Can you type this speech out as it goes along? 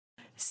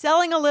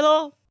Selling a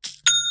little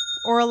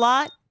or a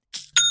lot?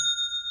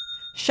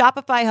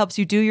 Shopify helps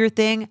you do your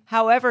thing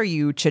however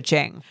you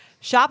cha-ching.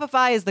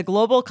 Shopify is the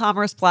global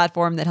commerce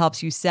platform that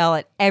helps you sell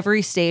at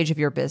every stage of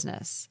your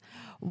business.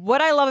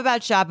 What I love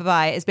about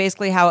Shopify is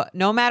basically how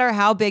no matter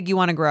how big you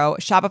want to grow,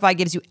 Shopify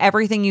gives you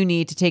everything you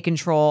need to take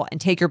control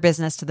and take your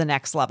business to the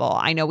next level.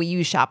 I know we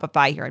use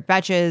Shopify here at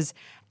Betches,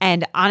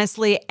 and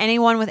honestly,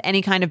 anyone with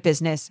any kind of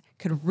business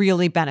could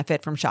really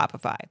benefit from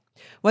Shopify.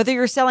 Whether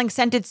you're selling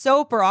scented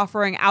soap or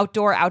offering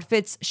outdoor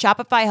outfits,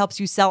 Shopify helps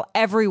you sell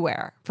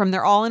everywhere, from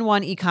their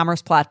all-in-one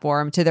e-commerce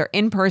platform to their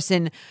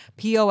in-person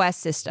POS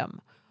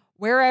system.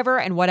 Wherever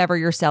and whatever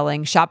you're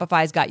selling,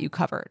 Shopify's got you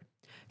covered.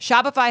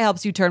 Shopify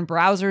helps you turn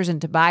browsers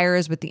into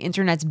buyers with the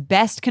internet's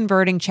best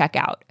converting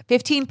checkout,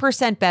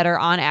 15% better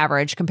on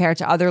average compared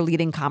to other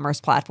leading commerce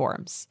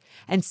platforms.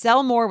 And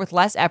sell more with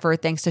less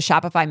effort thanks to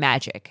Shopify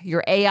Magic,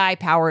 your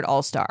AI-powered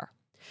all-star.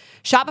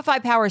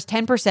 Shopify powers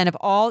 10% of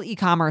all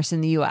e-commerce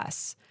in the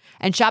U.S.,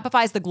 and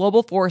Shopify is the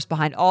global force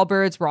behind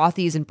Allbirds,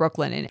 Rothy's, and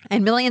Brooklinen,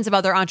 and millions of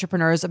other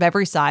entrepreneurs of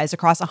every size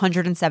across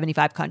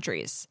 175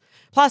 countries.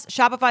 Plus,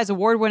 Shopify's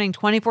award-winning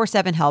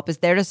 24/7 help is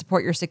there to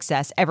support your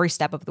success every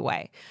step of the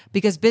way,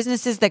 because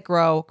businesses that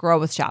grow, grow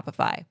with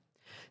Shopify.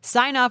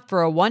 Sign up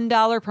for a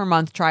 $1 per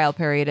month trial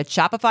period at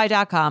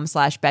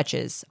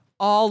shopify.com/betches,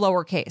 all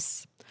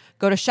lowercase.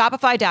 Go to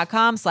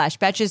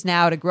shopify.com/betches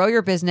now to grow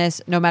your business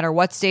no matter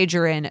what stage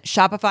you're in.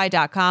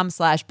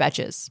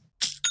 Shopify.com/betches.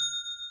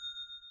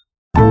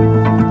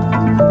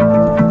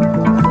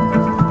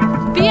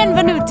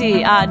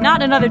 Bienvenuti,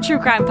 not another true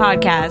crime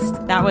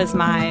podcast. That was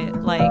my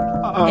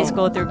high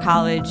school through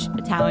college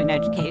Italian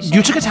education.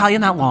 You took Italian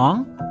that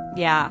long?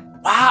 Yeah.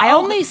 Wow. I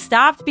only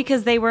stopped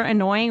because they were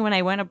annoying when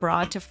I went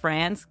abroad to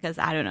France because,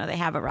 I don't know, they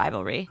have a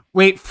rivalry.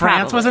 Wait,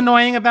 France was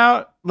annoying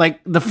about,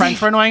 the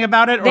French were annoying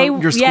about it, or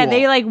your school? Yeah,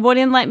 they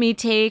wouldn't let me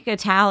take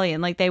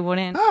Italian. They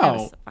wouldn't. Oh. That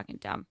was so fucking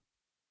dumb.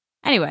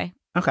 Anyway.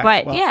 Okay.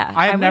 But well, yeah.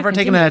 I have never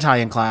taken an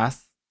Italian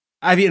class.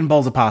 I've eaten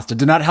bowls of pasta.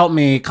 Did not help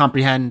me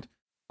comprehend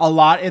a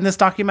lot in this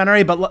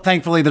documentary, but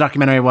thankfully the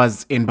documentary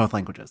was in both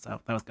languages, so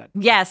that was good.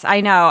 Yes,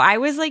 I know. I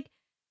was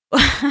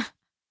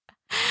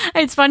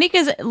it's funny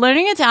because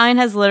learning Italian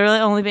has literally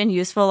only been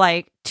useful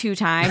 2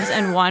 times,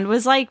 and one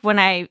was when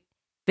I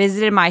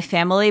visited my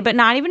family, but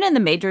not even in the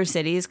major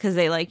cities because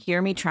they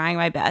hear me trying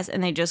my best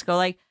and they just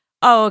go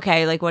oh,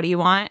 okay, what do you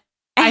want?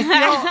 I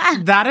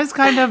feel that is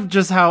kind of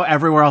just how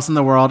everywhere else in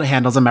the world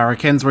handles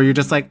Americans, where you're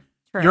just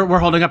we're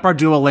holding up our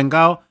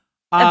Duolingo.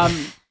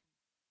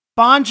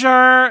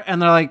 Bonjour,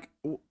 and they're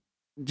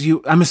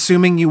I'm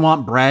assuming you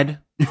want bread.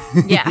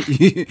 Yeah.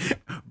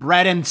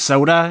 Bread and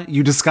soda,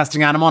 you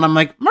disgusting animal. And I'm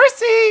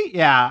mercy.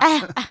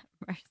 Yeah.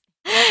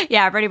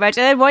 Yeah, pretty much.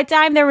 And then one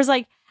time there was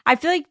I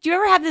feel do you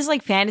ever have this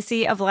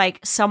fantasy of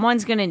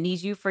someone's gonna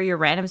need you for your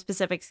random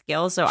specific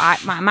skills? So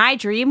my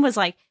dream was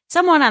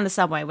someone on the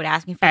subway would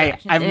ask me for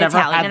directions in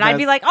Italian, and I'd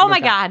be oh my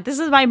God, this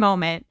is my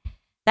moment.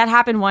 That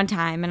happened one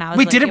time, and I was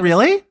wait, did it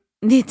really?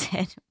 It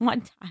did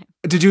one time.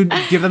 Did you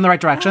give them the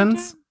right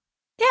directions?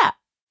 Yeah.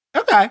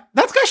 Okay.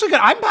 That's actually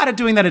good. I'm bad at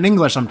doing that in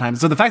English sometimes.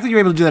 So the fact that you're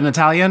able to do that in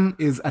Italian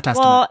is a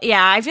testament. Well,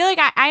 yeah, I feel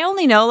I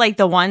only know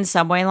the one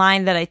subway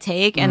line that I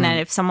take. And then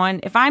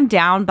if I'm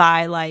down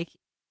by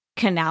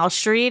Canal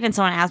Street and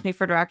someone asks me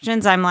for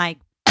directions, I'm no,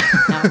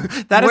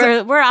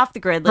 we're off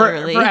the grid,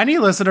 literally. For any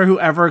listener who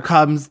ever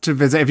comes to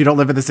visit, if you don't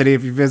live in the city,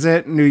 if you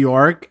visit New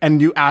York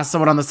and you ask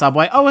someone on the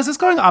subway, oh, is this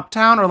going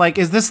uptown? Or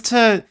is this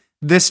to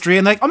this street?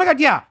 And oh my God,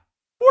 yeah.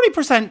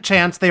 40%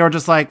 chance they were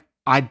just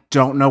I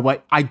don't know if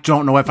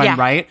I'm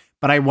right,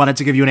 but I wanted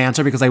to give you an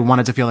answer because I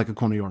wanted to feel like a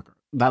cool New Yorker.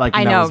 That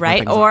I know,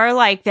 right? Or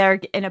they're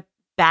in a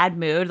bad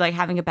mood,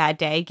 having a bad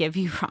day, give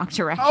you wrong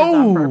directions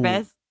on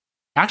purpose.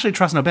 Actually,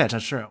 trust no bitch.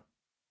 That's true.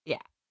 Yeah.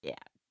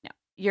 No,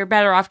 you're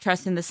better off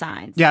trusting the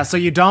signs. Yeah. So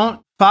you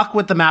don't fuck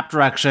with the map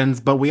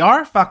directions, but we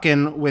are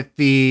fucking with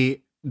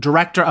the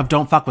director of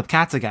Don't Fuck with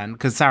Cats again,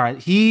 because Sarah,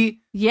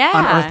 he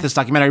unearthed this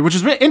documentary, which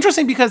is really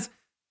interesting because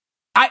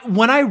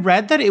when I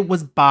read that it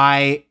was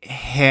by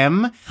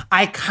him,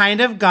 I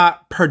kind of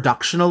got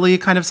productionally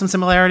kind of some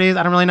similarities.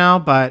 I don't really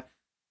know, but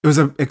it was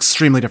an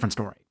extremely different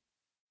story.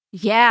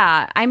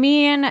 Yeah. I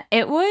mean,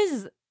 it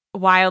was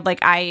wild.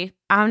 I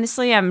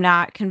honestly am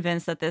not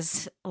convinced that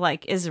this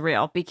is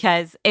real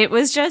because it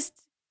was just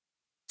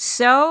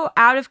so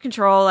out of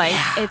control.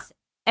 It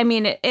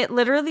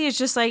literally is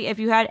just if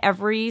you had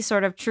every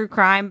sort of true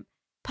crime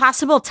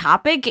possible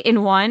topic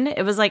in one.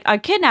 It was a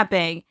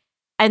kidnapping.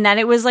 And then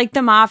it was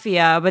the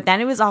mafia, but then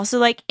it was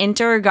also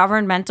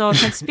intergovernmental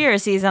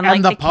conspiracies and,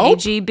 and the Pope?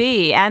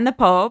 KGB and the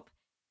Pope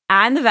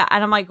and the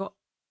and I'm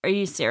are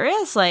you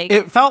serious?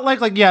 It felt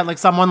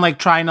someone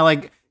trying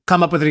to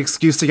come up with an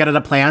excuse to get out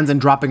of plans and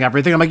dropping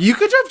everything. I'm you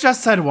could have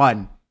just said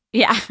one.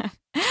 Yeah.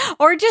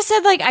 Or just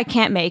said I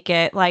can't make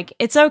it.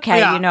 It's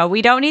okay, yeah.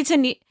 We don't need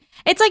to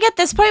it's at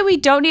this point we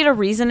don't need a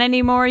reason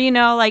anymore,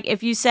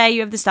 if you say you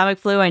have the stomach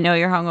flu, I know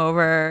you're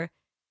hungover.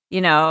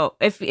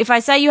 If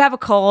I say you have a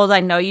cold, I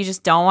know you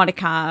just don't want to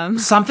come.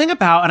 Something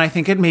about, and I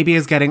think it maybe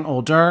is getting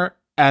older,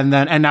 And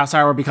now,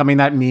 sorry, we're becoming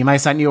that meme I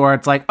sent you where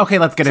it's like, okay,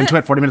 let's get into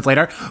it 40 minutes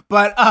later.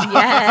 But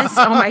yes.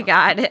 Oh my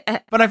God.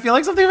 But I feel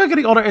like something about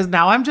getting older is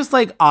now I'm just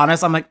like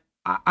honest. I'm like,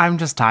 I'm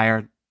just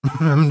tired.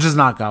 I'm just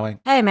not going.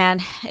 Hey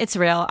man, it's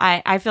real.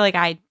 I feel like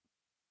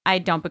I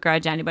don't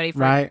begrudge anybody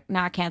for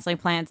not canceling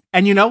plans.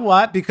 And you know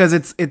what? Because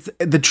it's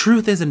the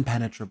truth is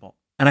impenetrable.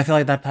 And I feel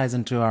like that ties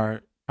into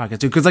our podcast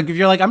too. Because like if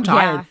you're like, I'm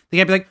tired, they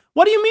can't be like,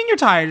 what do you mean you're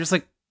tired? Just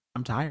like,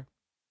 I'm tired.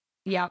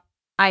 Yep.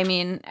 I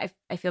mean,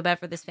 I feel bad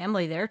for this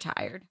family. They're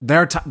tired.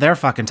 They're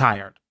fucking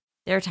tired.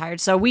 They're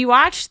tired. So we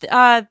watched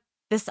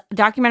this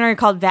documentary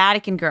called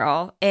Vatican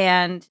Girl,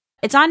 and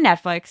it's on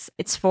Netflix.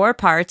 It's 4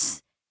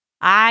 parts.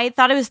 I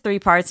thought it was 3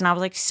 parts, and I was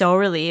like so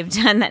relieved.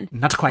 And then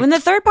not quite. When the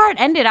 3rd part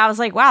ended, I was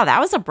like, wow, that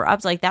was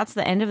abrupt. Like that's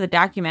the end of the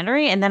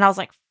documentary. And then I was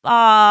like,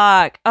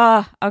 fuck.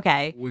 Oh,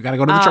 okay. We gotta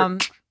go to the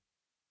church.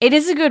 It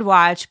is a good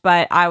watch,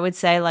 but I would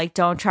say like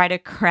don't try to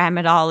cram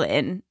it all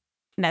in.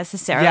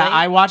 Necessarily. Yeah,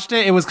 I watched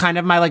it. It was kind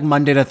of my like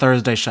Monday to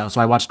Thursday show. So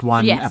I watched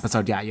one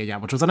episode. Yeah,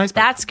 which was a nice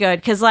That's good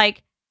because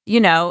like, you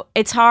know,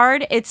 it's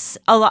hard. It's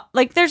a lot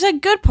like there's a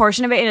good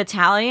portion of it in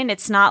Italian.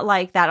 It's not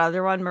like that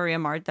other one, Maria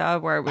Marta,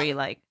 where we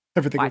like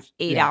watch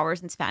 8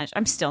 hours in Spanish.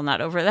 I'm still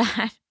not over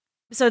that.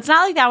 So it's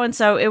not like that one.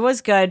 So it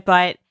was good,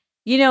 but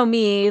you know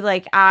me,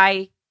 like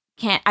I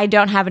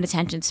don't have an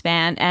attention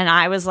span. And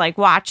I was like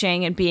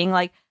watching and being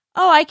like,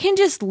 oh, I can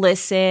just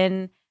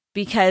listen.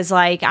 Because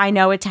like I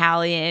know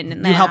Italian,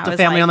 and you helped the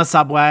family on the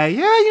subway. Yeah,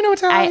 you know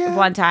Italian.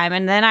 One time,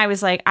 and then I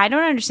was like, I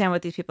don't understand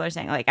what these people are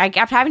saying. Like I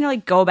kept having to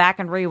like go back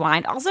and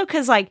rewind. Also,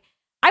 because like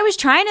I was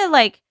trying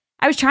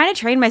to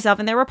train myself,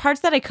 and there were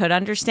parts that I could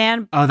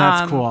understand. Oh,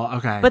 that's cool.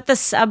 Okay, but the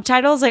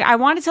subtitles, like I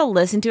wanted to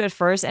listen to it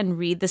first and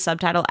read the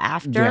subtitle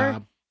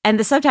after, and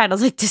the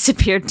subtitles like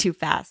disappeared too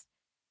fast.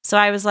 So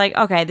I was like,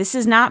 okay, this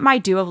is not my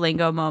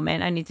Duolingo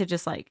moment. I need to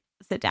just like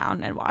sit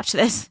down and watch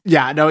this.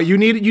 Yeah, no, you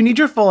need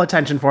your full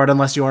attention for it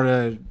unless you are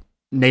a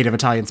native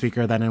Italian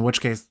speaker, then in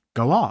which case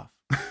go off.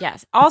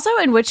 Yes. Also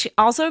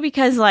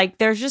because like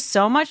there's just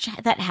so much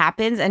that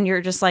happens and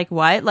you're just like,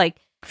 what? Like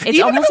it's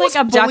even almost like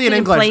abducted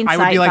in plain sight.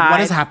 I would be like, vibe.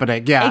 what is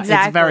happening? Yeah,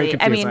 exactly. It's very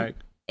confusing. I mean,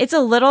 it's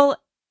a little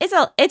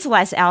it's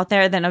less out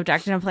there than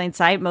abducted in plain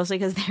sight, mostly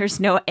because there's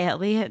no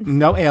aliens.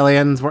 No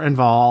aliens were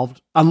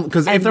involved.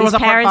 Because if there was a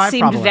part 5, parents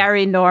seemed probably.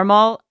 very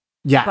normal.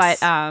 Yes.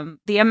 But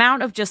the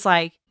amount of just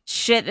like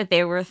shit that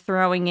they were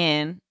throwing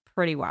in,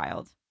 pretty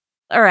wild.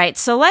 All right,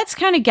 so let's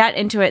kind of get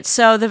into it.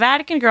 So The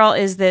Vatican Girl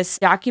is this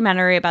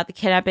documentary about the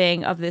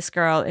kidnapping of this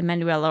girl,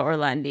 Emanuela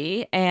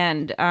Orlandi.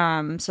 And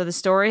so the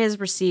story has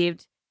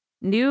received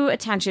new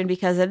attention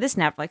because of this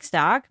Netflix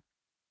doc.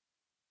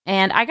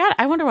 And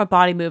I wonder what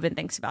Body Movement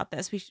thinks about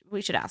this.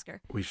 We should ask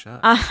her. We should.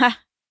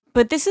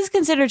 But this is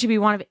considered to be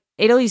one of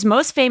Italy's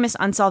most famous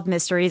unsolved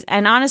mysteries.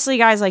 And honestly,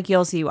 guys, like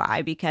you'll see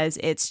why, because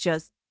it's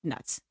just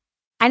nuts.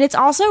 And it's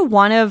also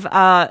one of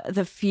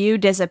the few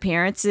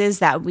disappearances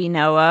that we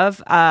know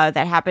of that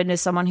happened to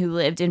someone who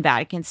lived in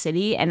Vatican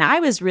City. And I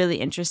was really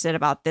interested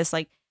about this.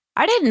 Like,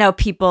 I didn't know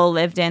people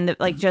lived in,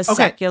 like, just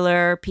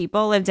secular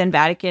people lived in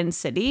Vatican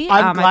City.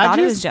 I'm glad I thought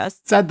you it was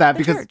just said that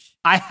because church.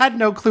 I had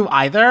no clue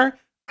either.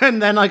 And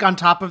then, like, on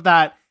top of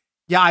that,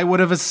 yeah, I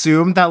would have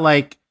assumed that,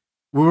 like,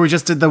 when we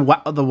just did the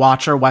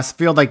Watcher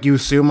Westfield, like, you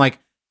assume, like,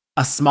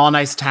 a small,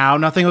 nice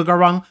town, nothing would go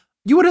wrong.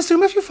 You would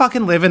assume if you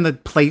fucking live in the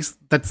place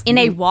that's in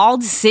a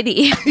walled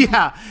city.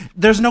 Yeah.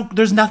 There's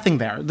nothing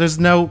there. There's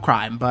no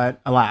crime, but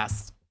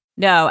alas.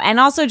 No. And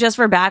also just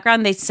for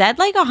background, they said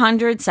like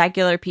 100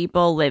 secular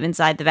people live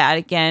inside the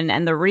Vatican.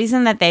 And the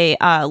reason that they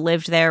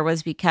lived there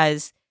was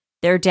because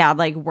their dad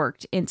like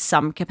worked in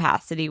some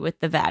capacity with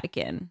the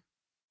Vatican.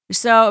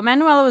 So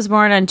Emanuela was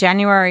born on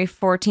January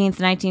 14th,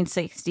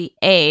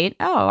 1968.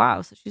 Oh,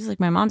 wow. So she's like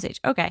my mom's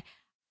age. Okay.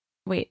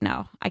 Wait,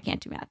 no, I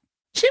can't do math.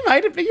 She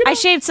might have been. You know. I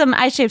shaved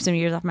some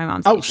years off my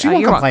mom's. Oh, she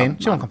won't complain.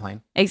 She won't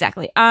complain.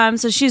 Exactly.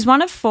 So she's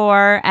one of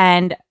 4,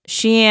 and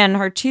she and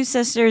her 2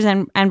 sisters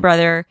and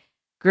brother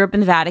grew up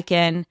in the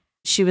Vatican.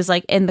 She was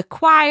like in the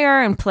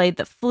choir and played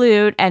the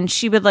flute, and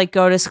she would like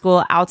go to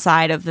school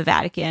outside of the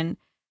Vatican.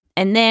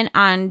 And then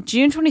on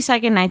June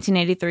 22nd,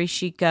 1983,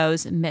 she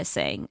goes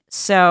missing.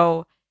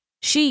 So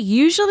she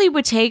usually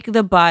would take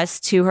the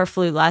bus to her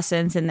flute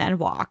lessons and then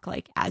walk,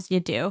 like as you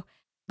do.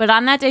 But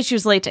on that day, she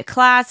was late to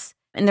class.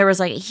 And there was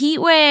like a heat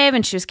wave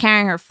and she was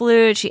carrying her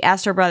flute. She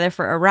asked her brother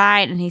for a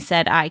ride and he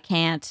said, I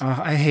can't.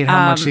 I hate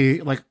how much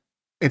he like,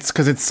 it's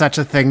because it's such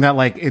a thing that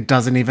like, it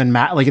doesn't even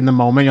matter. Like in the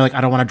moment, you're like,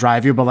 I don't want to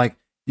drive you. But like,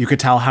 you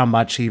could tell how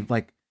much he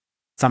like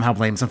somehow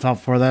blames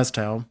himself for this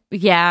too.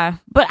 Yeah.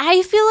 But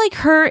I feel like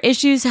her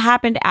issues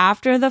happened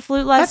after the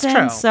flute lesson.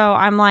 That's true. So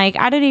I'm like,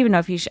 I don't even know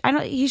if he should,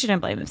 he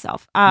shouldn't blame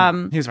himself. He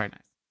was very nice.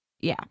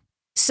 Yeah.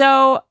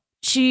 So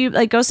she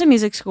like goes to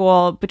music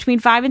school. Between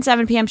 5 and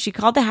 7 p.m., she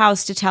called the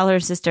house to tell her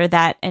sister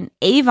that an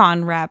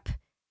Avon rep,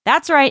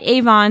 that's right,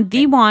 Avon,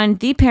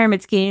 the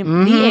pyramid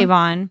scheme, the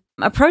Avon,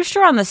 approached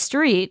her on the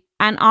street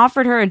and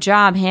offered her a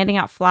job handing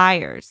out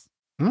flyers.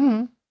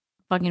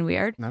 Fucking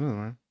weird. I don't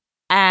know.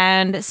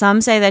 And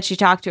some say that she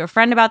talked to a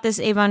friend about this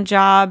Avon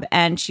job,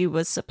 and she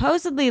was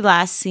supposedly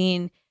last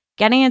seen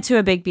getting into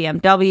a big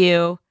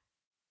BMW.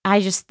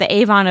 the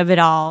Avon of it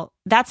all,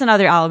 that's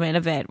another element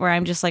of it where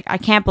I'm just like, I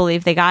can't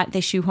believe they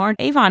shoehorned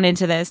Avon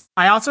into this.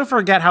 I also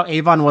forget how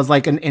Avon was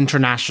like an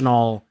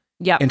international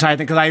entire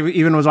thing, because I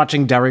even was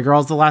watching Derry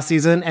Girls the last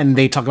season and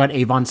they talk about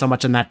Avon so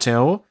much in that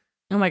too.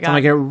 Oh my God. So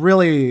like it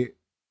really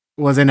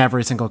was in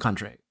every single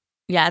country.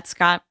 Yeah, it's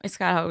got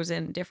hose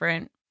in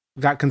different.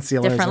 Got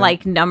concealers. Different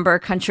like number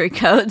country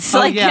codes. Oh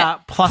like yeah,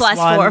 plus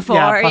 4.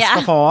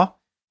 Yeah, plus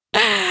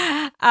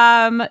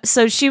 4.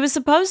 So she was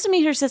supposed to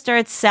meet her sister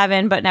at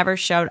 7, but never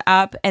showed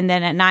up. And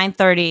then at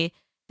 9:30,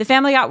 the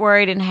family got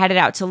worried and headed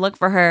out to look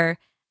for her.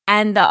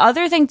 And the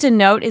other thing to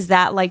note is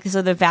that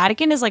so the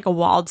Vatican is like a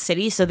walled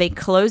city, so they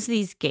close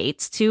these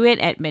gates to it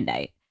at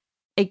midnight.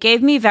 It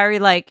gave me very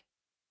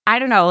I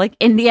don't know, like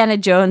Indiana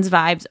Jones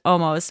vibes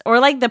almost,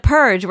 or like The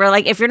Purge, where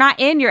like if you're not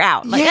in, you're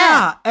out. Like,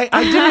 yeah,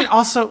 I didn't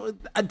also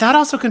that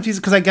also confused,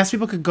 because I guess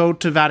people could go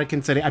to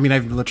Vatican City. I mean,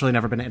 I've literally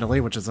never been to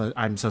Italy, which is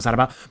I'm so sad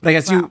about. But I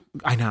guess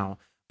I know.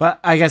 But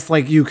I guess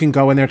like you can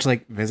go in there to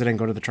like visit and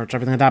go to the church,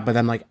 everything like that. But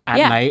then like at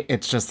night,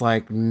 it's just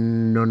like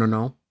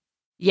no.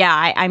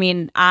 Yeah, I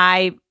mean,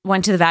 I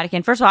went to the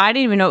Vatican. First of all, I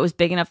didn't even know it was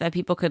big enough that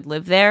people could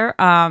live there.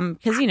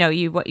 Because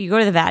you go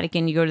to the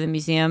Vatican, you go to the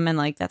museum, and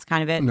like that's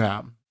kind of it.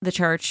 Yeah. The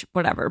church,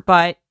 whatever.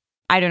 But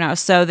I don't know.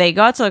 So they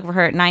go out to look for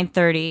her at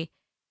 9:30,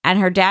 and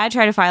her dad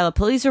tried to file a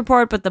police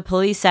report, but the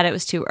police said it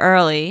was too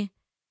early.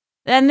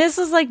 And this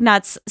was like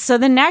nuts. So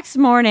the next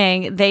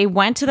morning, they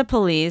went to the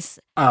police,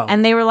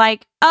 and they were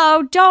like,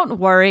 "Oh, don't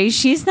worry,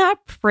 she's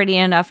not pretty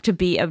enough to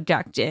be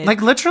abducted."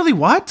 Like literally,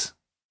 what?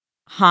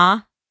 Huh?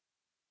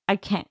 I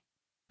can't.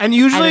 And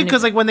usually,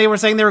 because like when they were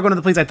saying they were going to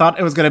the police, I thought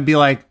it was going to be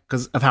like,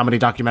 because of how many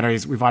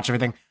documentaries we've watched,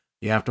 everything.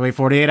 You have to wait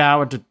 48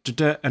 hours,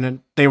 and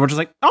then they were just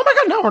like, "Oh my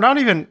God, no, we're not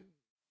even.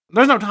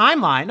 There's no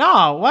timeline.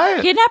 No,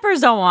 what? Kidnappers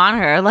don't want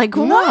her. Like,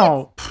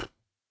 no. What?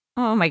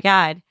 Oh my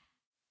God."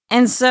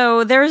 And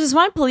so there was this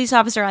one police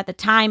officer at the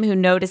time who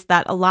noticed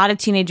that a lot of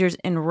teenagers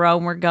in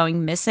Rome were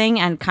going missing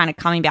and kind of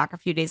coming back a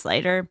few days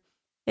later,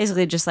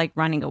 basically just like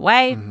running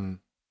away. Mm-hmm.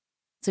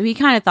 So he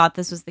kind of thought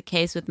this was the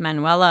case with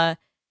Manuela.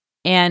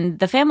 And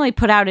the family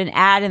put out an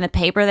ad in the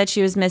paper that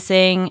she was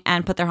missing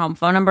and put their home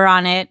phone number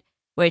on it,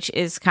 which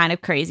is kind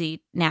of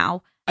crazy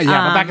now. Yeah,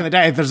 but back in the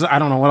day, I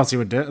don't know what else you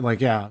would do.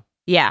 Like, yeah.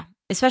 Yeah,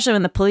 especially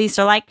when the police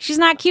are like, she's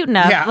not cute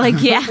enough. Yeah. Like,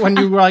 yeah. When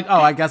you were like,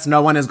 oh, I guess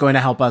no one is going to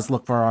help us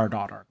look for our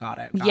daughter. Got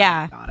it.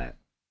 Got it.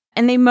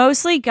 And they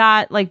mostly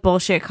got like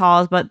bullshit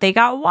calls, but they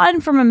got one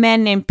from a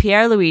man named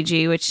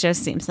Pierluigi, which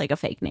just seems like a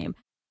fake name.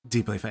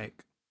 Deeply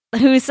fake.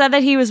 Who said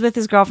that he was with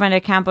his girlfriend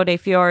at Campo dei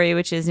Fiori,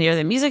 which is near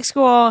the music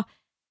school.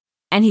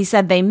 And he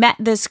said they met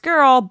this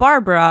girl,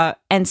 Barbara,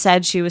 and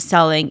said she was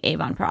selling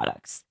Avon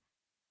products.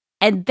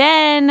 And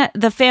then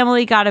the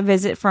family got a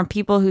visit from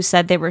people who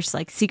said they were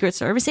like Secret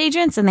Service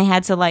agents, and they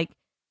had to like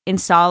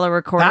install a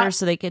recorder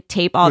so they could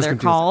tape all their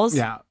calls.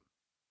 Yeah.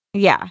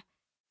 Yeah.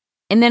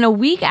 And then a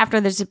week after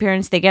the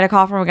disappearance, they get a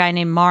call from a guy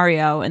named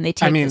Mario, and they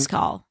take this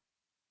call.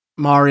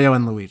 Mario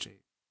and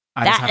Luigi.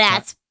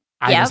 That's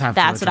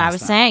what I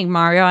was saying.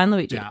 Mario and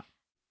Luigi. Yeah.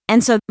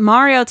 And so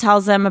Mario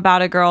tells them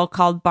about a girl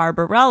called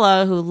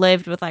Barbarella who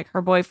lived with like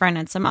her boyfriend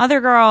and some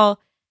other girl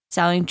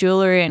selling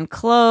jewelry and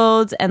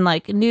clothes, and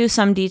like knew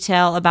some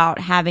detail about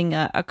having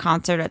a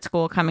concert at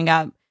school coming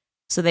up.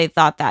 So they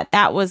thought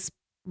that was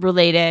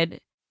related.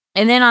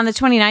 And then on the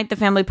 29th, the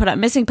family put up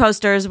missing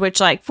posters, which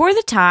like for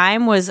the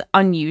time was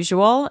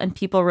unusual and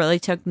people really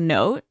took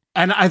note.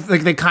 And I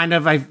think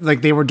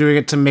they were doing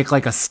it to make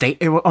like a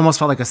it almost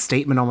felt like a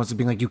statement, almost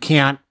being like, you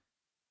can't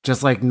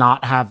just like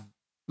not have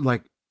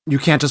like, you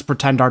can't just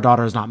pretend our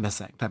daughter is not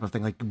missing type of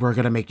thing. Like, we're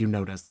going to make you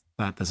notice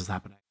that this is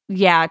happening.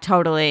 Yeah,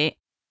 totally.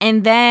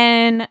 And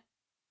then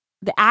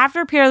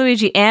after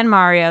Pierluigi and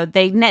Mario,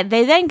 they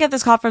then get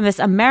this call from this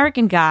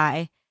American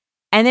guy.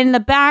 And then in the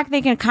back,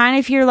 they can kind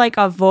of hear like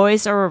a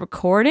voice or a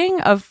recording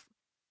of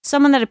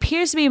someone that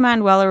appears to be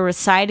Manuela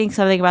reciting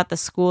something about the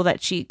school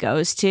that she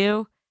goes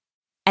to.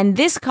 And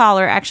this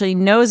caller actually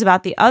knows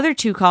about the other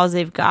two calls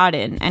they've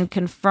gotten and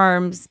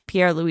confirms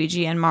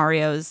Pierluigi and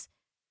Mario's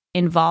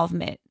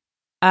involvement.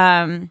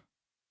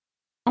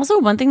 Also,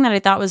 one thing that I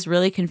thought was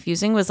really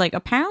confusing was like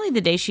apparently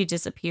the day she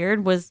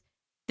disappeared was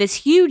this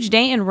huge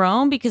day in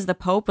Rome because the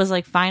Pope was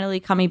like finally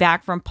coming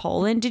back from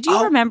Poland. Did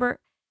you remember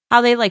how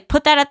they like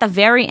put that at the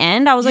very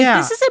end? I was like,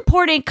 this is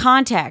important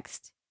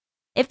context.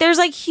 If there's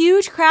like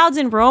huge crowds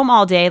in Rome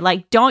all day,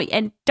 like don't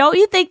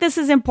you think this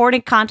is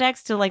important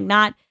context to like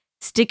not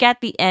stick at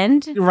the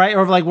end? Right.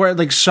 Or like we're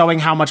like showing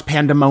how much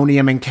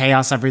pandemonium and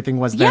chaos everything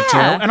was there too.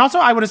 And also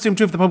I would assume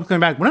too, if the Pope was coming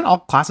back, wouldn't all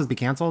classes be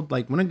canceled?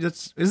 Like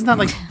isn't that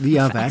like the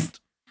event?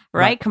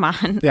 Right? Come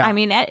on. Yeah. I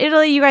mean, at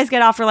Italy, you guys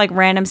get off for like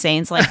random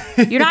saints. Like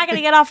you're not going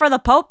to get off for the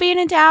Pope being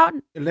in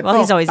town. Well,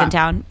 he's always in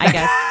town, I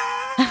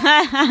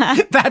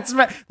guess. That's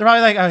right. They're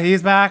probably like, oh,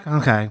 he's back.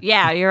 Okay.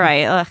 Yeah, you're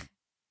right. Ugh.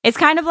 It's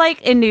kind of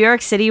like in New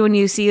York City when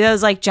you see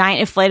those like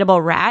giant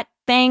inflatable rat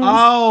things.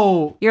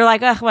 Oh, you're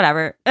like, ugh,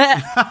 whatever.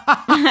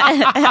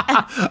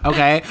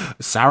 Okay,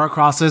 Sarah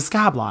crosses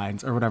scab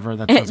lines or whatever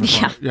that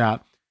does. Yeah.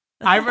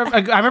 I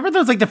remember that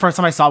was like the first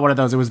time I saw one of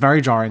those. It was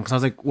very jarring because I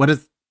was like, what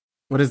is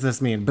what does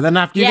this mean? But then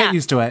after you get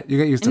used to it,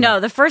 No,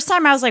 the first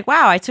time I was like,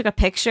 wow, I took a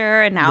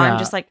picture and now I'm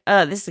just like,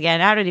 oh, this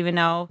again. I don't even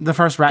know. The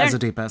first rat is the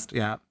deepest.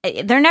 Yeah.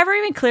 They're never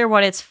even clear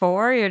what it's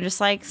for. You're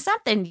just like,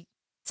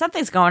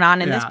 something's going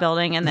on in this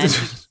building, and then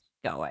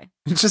go away.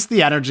 It's just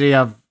the energy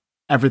of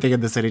everything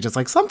in the city, just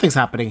like something's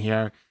happening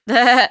here.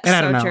 And I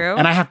don't know. True.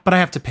 And I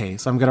have to pay,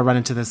 so I'm gonna run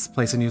into this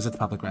place and use it the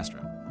public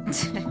restroom.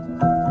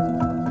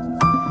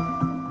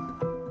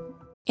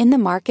 In the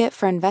market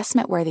for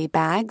investment-worthy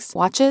bags,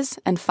 watches,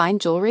 and fine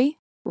jewelry,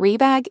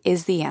 Rebag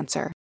is the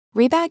answer.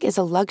 Rebag is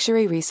a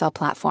luxury resale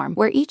platform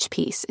where each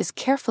piece is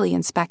carefully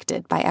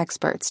inspected by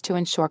experts to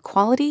ensure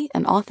quality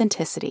and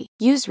authenticity.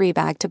 Use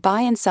Rebag to buy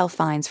and sell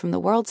finds from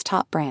the world's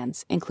top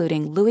brands,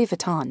 including Louis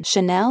Vuitton,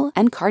 Chanel,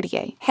 and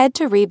Cartier. Head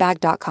to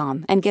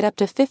Rebag.com and get up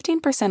to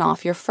 15%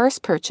 off your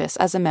first purchase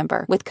as a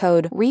member with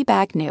code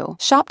REBAGNEW.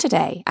 Shop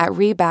today at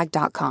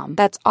Rebag.com.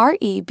 That's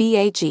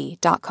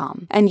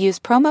REBAG.com. And use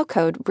promo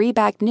code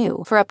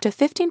REBAGNEW for up to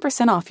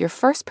 15% off your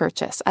first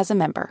purchase as a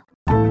member.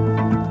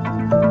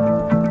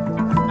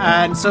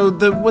 And so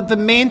the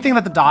main thing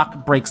that the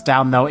doc breaks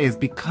down, though, is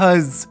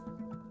because,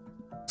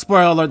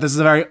 spoiler alert, this is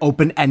a very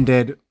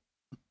open-ended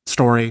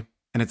story,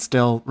 and it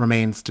still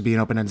remains to be an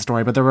open-ended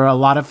story. But there were a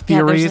lot of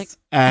theories,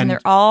 and they're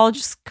all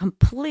just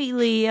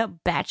completely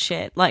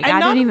batshit. Like, I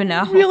don't even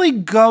know. Really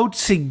go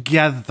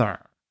together.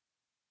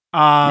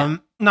 No.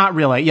 Not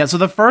really. Yeah. So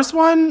the first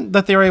one,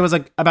 the theory was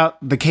like about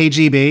the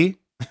KGB.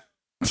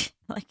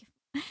 Like,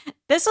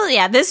 this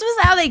was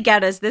how they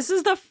get us. This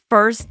is the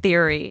first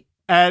theory.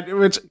 And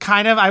which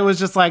kind of, I was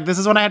just like, this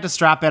is when I had to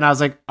strap in. I was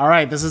like, all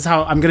right, this is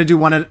how I'm going to do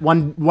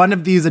one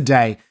of these a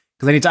day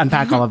because I need to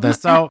unpack all of this.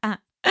 So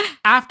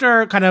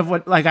after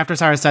after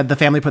Sarah said, the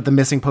family put the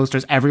missing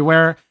posters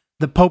everywhere.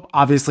 The Pope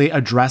obviously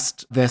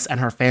addressed this and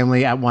her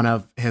family at one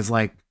of his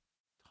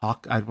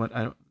talk. I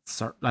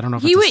don't know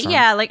if he would,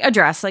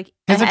 address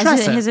his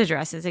addresses. His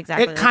addresses,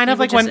 exactly. It kind of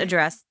like when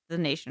address the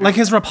nation, like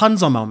his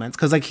Rapunzel moments,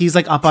 because like he's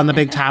like up on the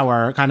big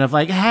tower, kind of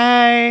like,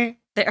 hey,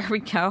 there we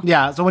go.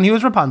 Yeah. So when he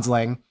was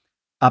Rapunzeling.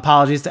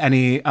 Apologies to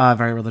any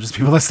very religious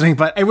people listening,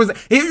 but it was,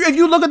 if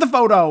you look at the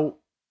photo,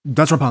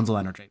 that's Rapunzel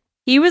energy.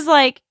 He was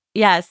like,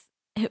 yes,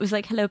 it was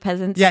like, hello,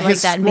 peasants. Yeah, like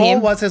his that scroll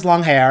meme. was his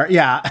long hair.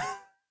 Yeah.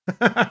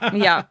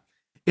 Yeah.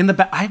 In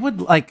the I would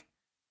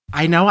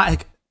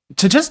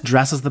to just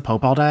dress as the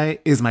Pope all day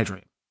is my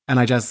dream. And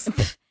I just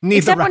need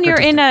Except when you're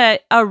in a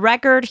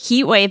record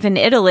heat wave in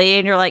Italy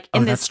and you're like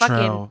in this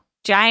fucking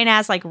giant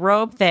ass like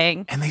robe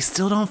thing. And they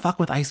still don't fuck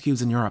with ice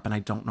cubes in Europe, and I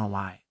don't know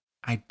why.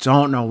 I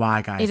don't know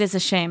why, guys. It is a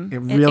shame. It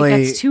really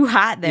it gets too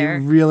hot there.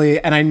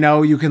 And I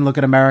know you can look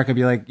at America and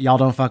be like, y'all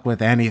don't fuck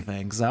with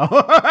anything. So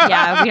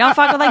yeah, we don't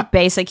fuck with like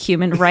basic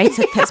human rights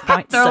at this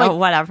point. So like,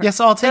 whatever. Yeah,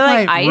 so I'll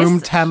take my room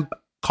temp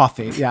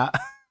coffee. Yeah.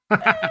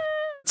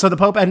 So the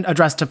Pope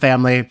addressed to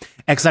family,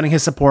 extending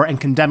his support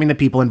and condemning the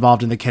people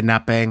involved in the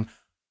kidnapping.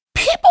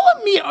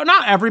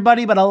 Not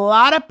everybody, but a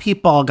lot of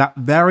people got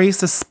very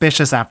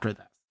suspicious after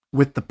this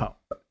with the Pope.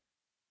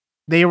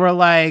 They were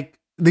like,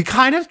 they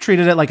kind of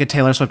treated it like a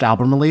Taylor Swift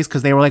album release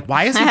because they were like,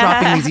 why is he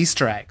dropping these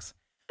Easter eggs?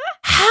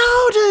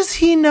 How does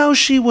he know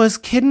she was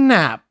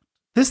kidnapped?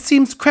 This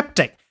seems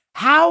cryptic.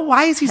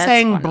 Why is he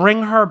saying funny.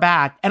 Bring her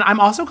back? And I'm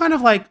also kind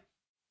of like,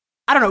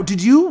 I don't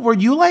know. Were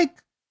you like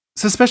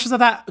suspicious of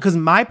that? Because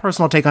my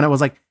personal take on it was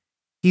like,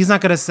 he's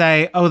not going to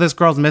say, oh, this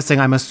girl's missing.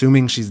 I'm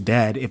assuming she's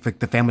dead if like,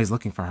 the family's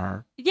looking for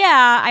her.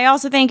 Yeah. I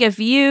also think if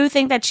you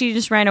think that she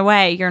just ran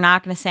away, you're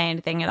not going to say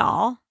anything at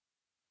all.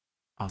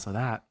 Also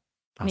that.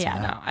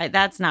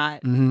 That's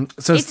not. Mm-hmm.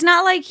 So it's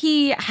not like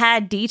he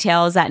had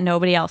details that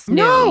nobody else knew.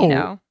 No, you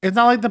know? It's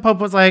not like the Pope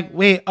was like,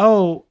 wait,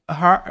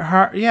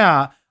 her,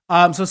 yeah.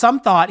 So some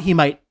thought he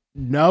might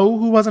know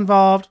who was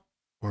involved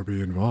or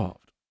be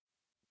involved.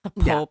 The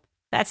Pope.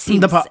 That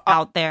seems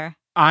out there.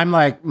 I'm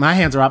like, my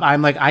hands are up.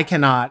 I'm like, I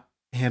cannot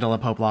handle a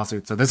Pope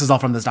lawsuit. So this is all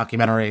from this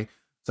documentary.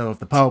 So if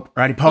the Pope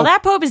or any Pope, well,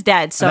 that Pope is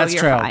dead, so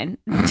you're fine.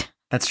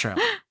 That's true.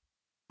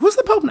 Who's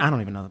the Pope? I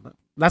don't even know.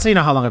 That's how you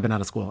know how long I've been out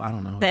of school. I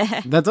don't know.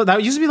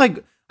 That used to be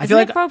like, I feel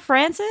like Pope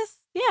Francis?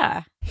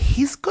 Yeah.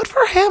 He's good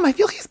for him. I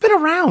feel he's been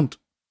around.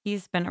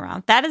 He's been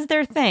around. That is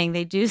their thing.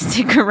 They do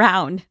stick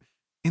around.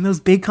 In those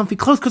big comfy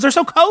clothes because they're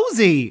so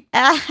cozy.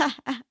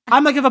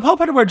 I'm like, if a Pope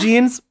had to wear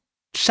jeans,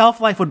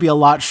 shelf life would be a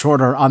lot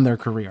shorter on their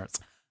careers.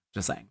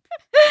 Just saying.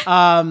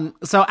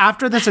 So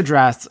after this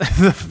address,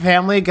 the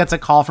family gets a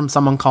call from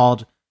someone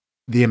called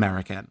The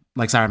American,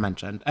 like Sarah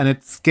mentioned. And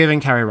it's giving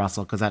Carrie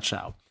Russell because that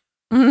show.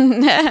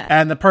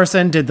 And the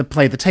person did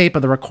play the tape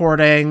of the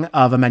recording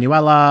of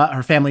Emanuela.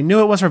 Her family knew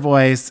it was her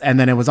voice. And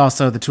then it was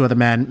also the two other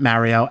men,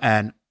 Mario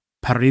and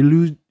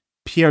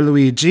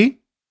Pierluigi.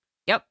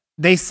 Yep.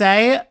 They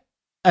say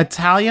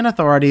Italian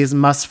authorities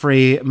must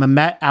free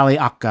Mehmet Ali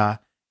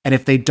Akka. And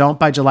if they don't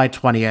by July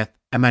 20th,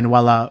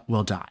 Emanuela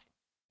will die.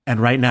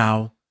 And right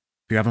now,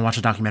 if you haven't watched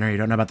a documentary, you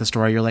don't know about the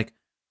story, you're like,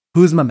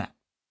 who's Mehmet?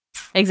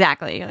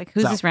 Exactly. You're like,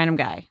 who's this random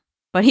guy?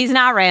 But he's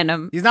not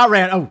random. He's not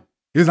random. Oh,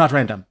 he's not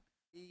random.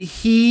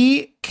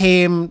 He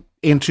came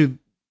into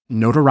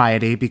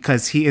notoriety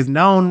because he is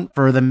known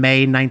for the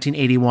May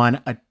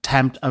 1981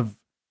 attempt of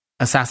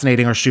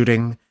assassinating or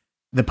shooting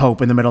the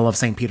Pope in the middle of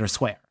St. Peter's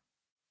Square.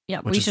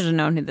 Yeah, we should have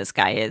known who this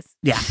guy is.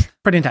 Yeah,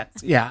 pretty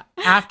intense. Yeah.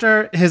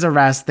 After his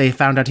arrest, they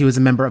found out he was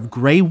a member of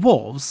Grey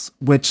Wolves,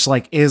 which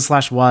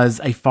is/was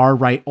a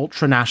far-right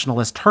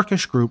ultra-nationalist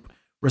Turkish group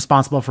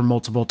responsible for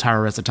multiple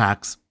terrorist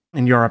attacks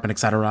in Europe and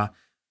etc.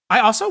 I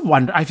also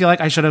wonder, I feel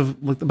like I should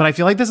have looked, but I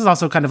feel like this is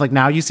also kind of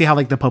now you see how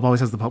the Pope always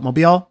has the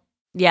Pope-mobile.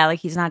 Yeah,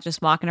 he's not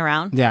just walking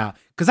around. Yeah,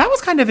 because that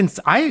was kind of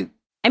I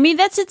mean,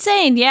 that's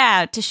insane.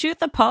 Yeah, to shoot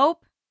the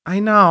Pope. I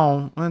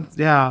know.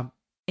 Yeah.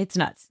 It's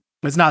nuts.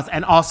 It's nuts.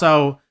 And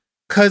also,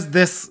 because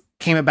this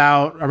came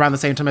about around the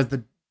same time as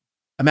the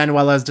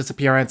Emanuela's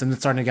disappearance, and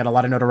it's starting to get a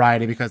lot of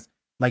notoriety because,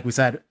 like we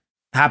said, it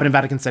happened in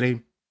Vatican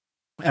City.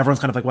 Everyone's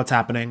kind of what's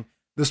happening?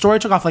 The story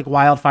took off like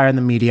wildfire in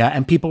the media,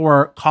 and people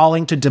were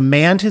calling to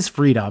demand his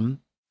freedom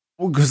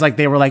because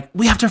they were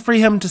we have to free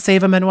him to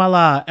save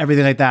Emanuela,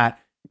 everything like that.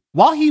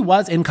 While he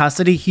was in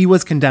custody, he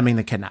was condemning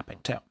the kidnapping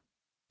too.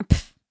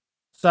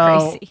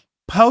 So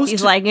crazy.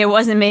 He's it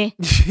wasn't me.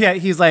 Yeah,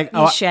 he's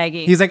he's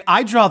Shaggy. He's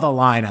I draw the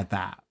line at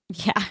that.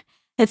 Yeah,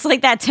 it's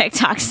that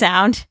TikTok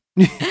sound.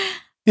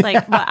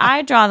 Well,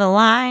 I draw the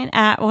line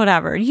at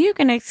whatever. You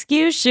can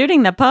excuse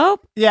shooting the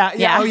Pope. Yeah.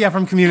 Oh, yeah,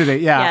 from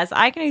Community. Yeah. Yes,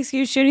 I can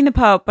excuse shooting the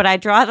Pope, but I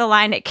draw the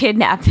line at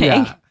kidnapping.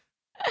 Yeah.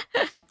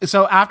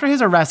 So after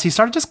his arrest, he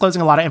started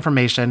disclosing a lot of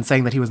information,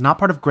 saying that he was not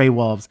part of Grey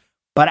Wolves,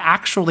 but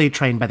actually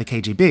trained by the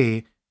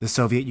KGB, the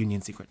Soviet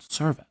Union Secret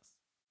Service.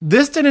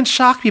 This didn't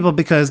shock people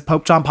because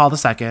Pope John Paul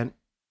II,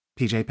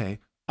 PJP,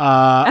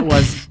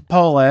 was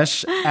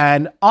Polish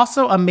and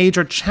also a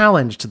major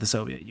challenge to the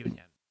Soviet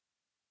Union.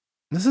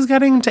 This is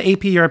getting to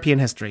AP European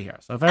history here.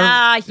 So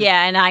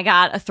yeah, and I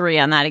got a 3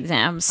 on that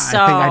exam.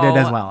 So I think I did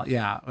as well.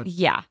 Yeah.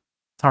 Yeah.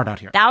 It's hard out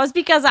here. That was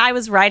because I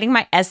was writing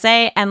my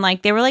essay and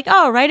they were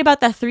write about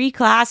the 3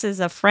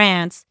 classes of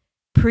France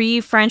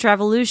pre-French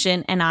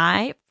Revolution, and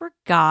I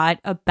forgot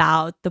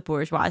about the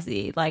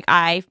bourgeoisie.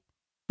 I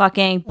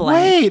fucking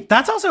blanked. Wait,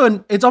 that's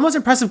also it's almost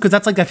impressive because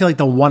that's I feel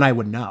the one I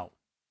would know.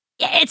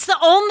 Yeah, it's the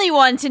only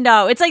one to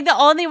know. It's the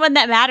only one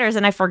that matters,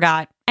 and I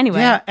forgot. Anyway.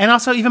 Yeah, and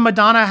also even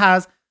Madonna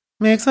has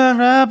Mix of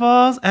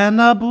rebels and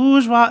the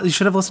bourgeois. You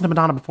should have listened to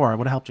Madonna before. It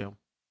would have helped you.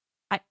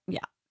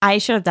 I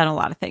should have done a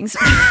lot of things.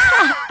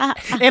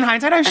 In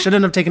hindsight, I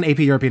shouldn't have taken AP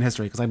European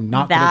history because I'm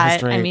not good at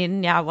history. I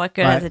mean, yeah, what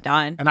good has it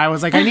done? And I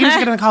was I needed to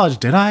get into college.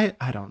 Did I?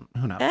 I don't.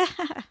 Who knows?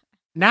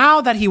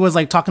 Now that he was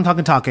talking,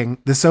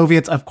 the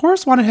Soviets, of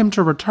course, wanted him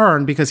to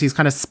return because he's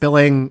kind of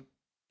spilling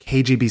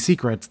KGB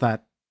secrets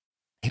that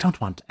they don't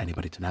want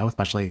anybody to know,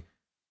 especially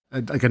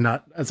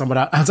someone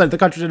outside the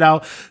country to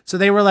know. So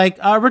they were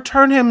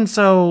return him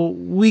so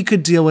we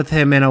could deal with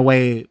him in a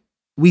way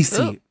we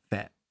see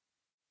fit.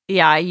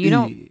 Yeah, you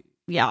don't.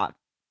 Yeah.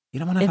 You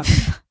don't want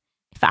to.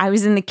 If I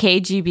was in the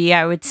KGB,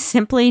 I would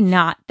simply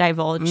not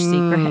divulge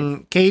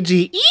secrets.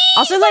 KGB.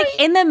 Also,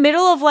 in the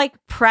middle of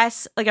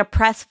press, a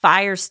press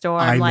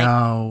firestorm. I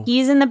know.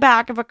 He's in the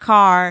back of a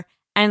car,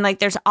 and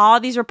there's all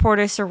these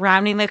reporters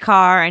surrounding the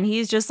car, and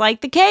he's just the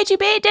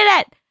KGB did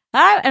it.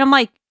 And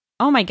I'm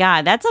oh my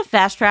God, that's a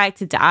fast track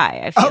to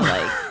die, I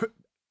feel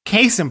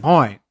Case in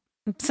point.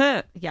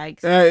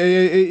 Yikes.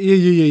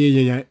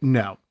 Yeah.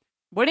 No.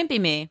 Wouldn't be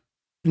me.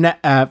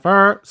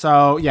 Never.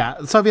 So yeah,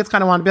 the Soviets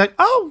kind of want to be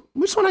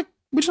we just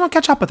want to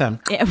catch up with him.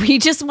 Yeah, we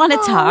just want to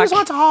talk. We just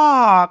want to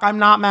talk. I'm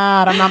not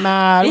mad.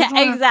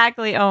 Yeah,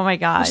 exactly. Oh my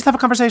God. Just have a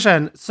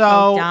conversation.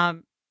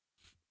 So,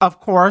 of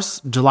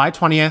course, July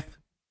 20th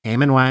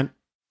came and went.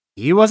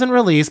 He wasn't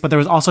released, but there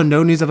was also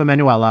no news of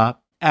Emanuela.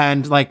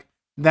 And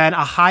then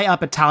a high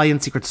up Italian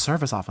Secret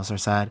Service officer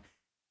said,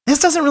 "This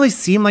doesn't really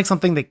seem like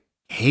something that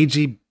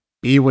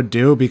KGB would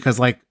do because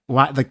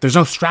there's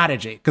no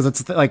strategy because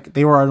it's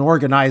they were an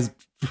organized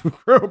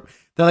group."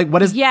 They're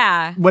what are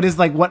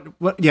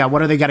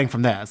they getting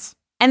from this?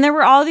 And there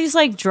were all these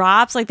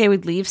drops, they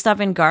would leave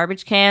stuff in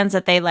garbage cans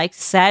that they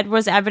said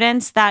was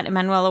evidence that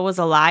Emanuela was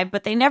alive,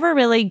 but they never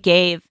really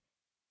gave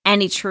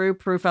any true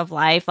proof of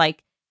life.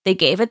 They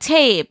gave a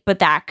tape, but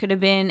that could have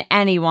been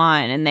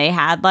anyone, and they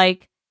had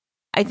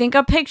I think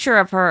a picture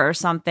of her or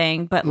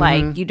something, but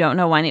you don't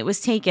know when it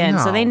was taken.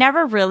 No. So they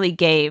never really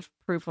gave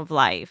proof of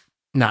life.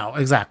 No,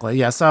 exactly.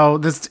 Yeah. So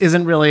this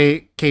isn't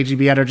really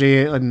KGB energy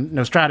and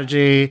no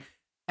strategy.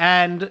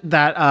 And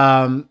that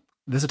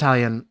this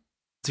Italian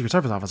Secret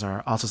Service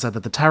officer also said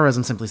that the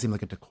terrorism simply seemed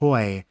like a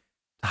decoy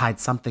to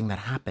hide something that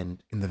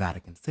happened in the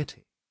Vatican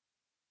City.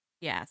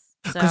 Yes.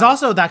 Because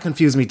also that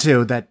confused me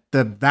too, that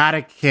the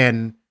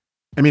Vatican,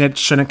 I mean, it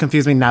shouldn't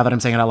confuse me now that I'm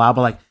saying it out loud,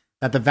 but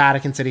that the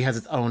Vatican City has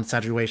its own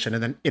situation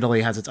and then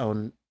Italy has its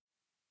own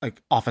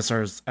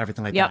officers,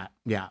 everything that.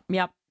 Yeah.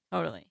 Yep.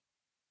 Totally.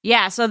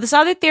 Yeah. So this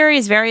other theory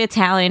is very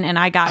Italian and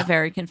I got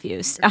very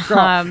confused.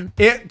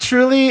 It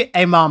truly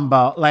a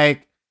mambo.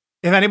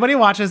 If anybody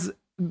watches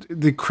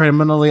the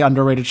criminally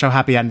underrated show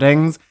Happy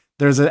Endings,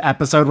 there's an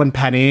episode when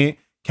Penny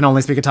can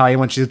only speak Italian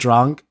when she's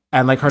drunk.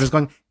 And her just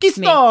going,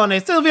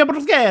 Chistone, Silvia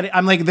Bruschieri.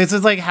 I'm this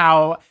is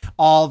how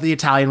all the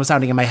Italian was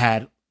sounding in my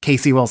head.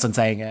 Casey Wilson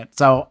saying it.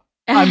 So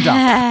I'm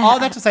dumb. All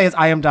that to say is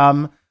I am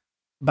dumb,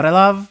 but I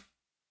love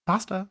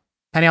pasta.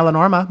 Penny alla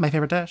norma, my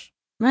favorite dish.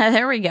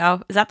 There we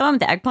go. Is that the one with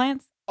the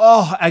eggplants?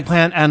 Oh,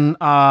 eggplant and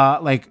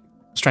like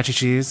stretchy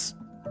cheese.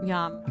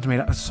 Yum. And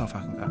tomato. It's so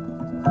fucking good.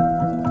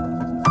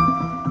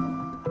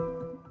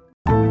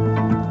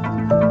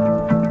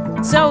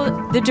 So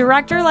the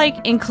director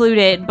like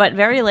included, but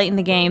very late in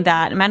the game,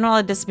 that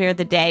Emanuela disappeared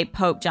the day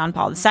Pope John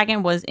Paul II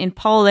was in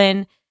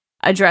Poland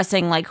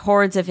addressing like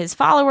hordes of his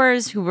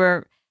followers who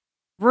were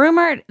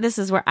rumored. This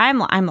is where I'm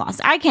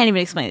lost. I can't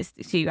even explain this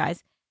to you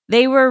guys.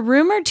 They were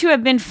rumored to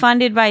have been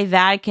funded by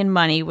Vatican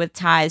money with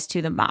ties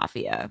to the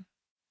mafia.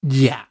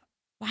 Yeah.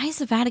 Why is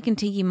the Vatican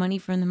taking money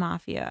from the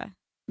mafia?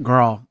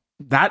 Girl,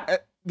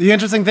 that the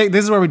interesting thing,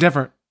 this is where we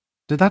differ.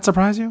 Did that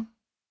surprise you?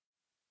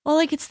 Well,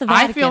 like it's the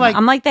Vatican. I feel like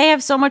I'm like, they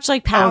have so much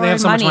like power and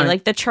so money. money.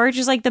 Like the church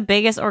is like the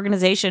biggest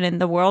organization in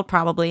the world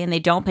probably, and they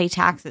don't pay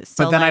taxes.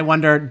 So, but then I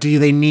wonder, do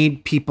they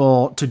need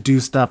people to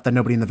do stuff that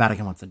nobody in the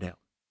Vatican wants to do?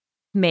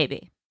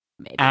 Maybe.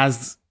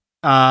 As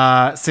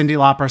Cyndi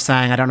Lauper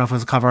sang, I don't know if it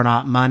was a cover or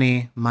not,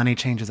 money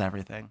changes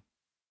everything.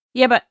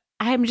 Yeah, but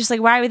I'm just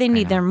like, why would they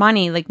need their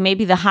money? Like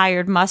maybe the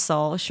hired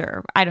muscle.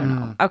 Sure. I don't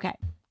know. Okay.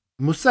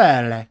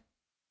 Muselle.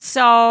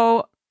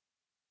 So,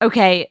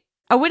 okay.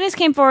 A witness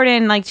came forward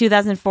in like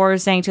 2004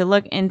 saying to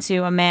look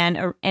into a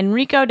man,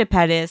 Enrico De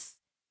Pettis.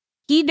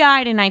 He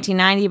died in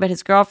 1990, but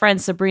his girlfriend,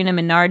 Sabrina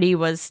Minardi,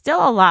 was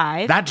still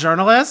alive. That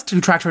journalist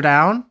who tracked her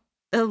down?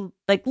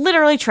 Like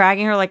literally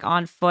tracking her like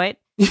on foot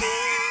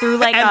through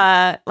like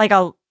a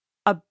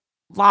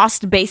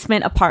lost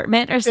basement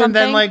apartment or something. And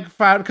then like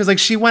found, because like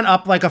she went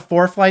up like a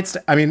 4 flights.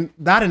 I mean,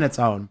 that in its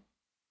own.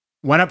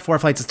 Went up 4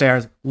 flights of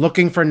stairs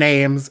looking for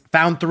names,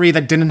 found 3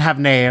 that didn't have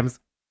names.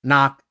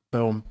 Knock,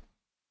 boom.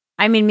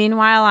 I mean,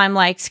 meanwhile, I'm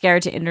like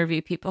scared to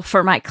interview people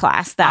for my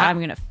class that I'm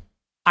going to.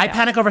 I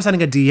panic over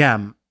sending a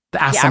DM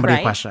to ask somebody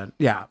a question.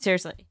 Yeah.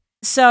 Seriously.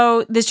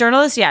 So this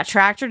journalist,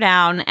 tracked her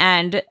down.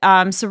 And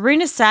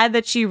Sabrina said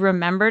that she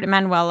remembered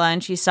Emanuela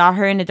and she saw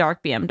her in a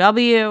dark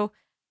BMW,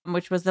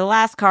 which was the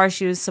last car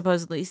she was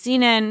supposedly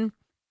seen in.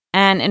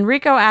 And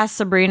Enrico asked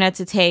Sabrina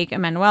to take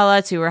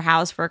Emanuela to her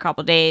house for a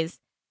couple days.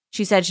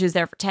 She said she was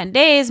there for 10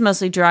 days,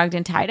 mostly drugged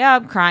and tied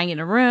up, crying in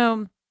a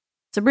room.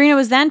 Sabrina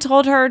was then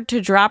told her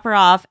to drop her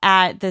off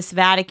at this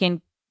Vatican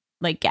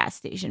like gas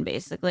station,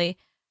 basically,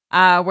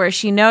 where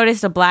she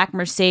noticed a black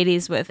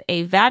Mercedes with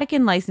a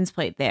Vatican license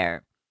plate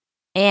there.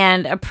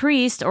 And a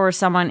priest or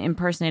someone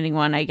impersonating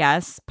one, I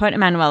guess, put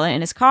Emanuela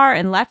in his car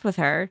and left with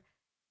her.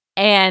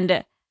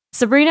 And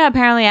Sabrina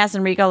apparently asked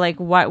Enrico, like,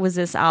 what was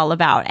this all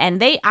about?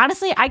 And they,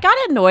 honestly, I got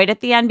annoyed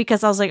at the end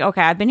because I was like,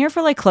 okay, I've been here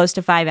for like close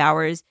to 5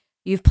 hours.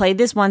 You've played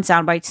this one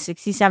soundbite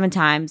 67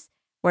 times.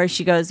 Where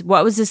she goes,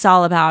 what was this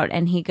all about?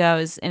 And he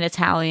goes in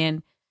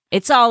Italian,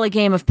 it's all a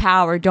game of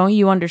power. Don't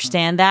you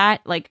understand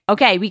that? Like,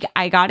 okay,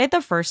 I got it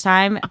the first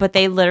time, but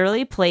they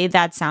literally played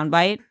that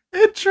soundbite.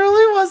 It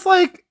truly was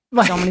like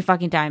so many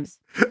fucking times.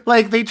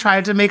 Like they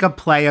tried to make a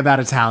play about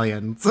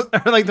Italians.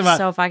 Or like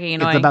so fucking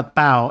annoying. It's about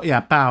power.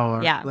 Yeah,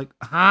 power. Yeah. Like,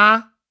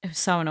 huh? It was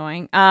so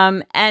annoying.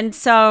 And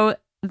so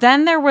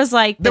then there was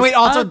like this wait,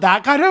 also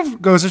that kind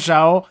of goes to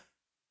show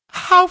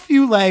how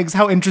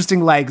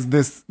interesting legs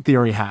this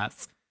theory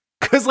has.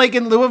 Because, like,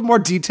 in lieu of more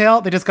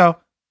detail, they just go,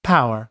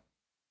 power.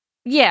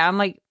 Yeah, I'm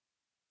like,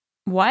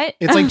 what?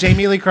 It's like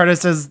Jamie Lee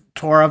Curtis's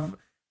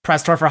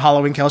press tour for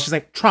Halloween Kills. She's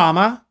like,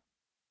 trauma.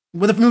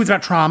 Well, the movie's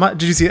about trauma.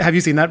 Have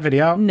you seen that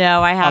video?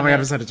 No, I haven't. Oh my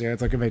God, I sent it to you.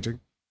 It's like amazing.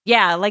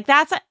 Yeah, like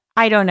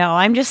I don't know.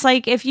 I'm just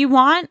like, if you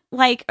want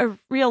like a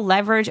real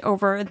leverage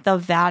over the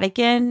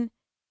Vatican,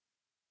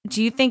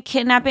 do you think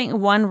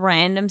kidnapping one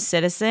random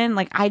citizen?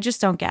 Like, I just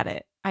don't get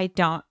it. I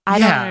don't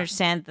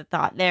understand the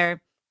thought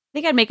there. I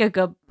think I'd make a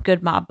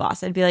good mob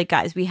boss. I'd be like,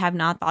 guys, we have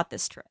not thought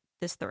this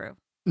through.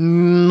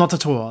 Not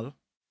at all.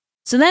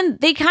 So then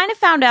they kind of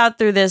found out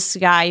through this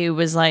guy who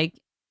was like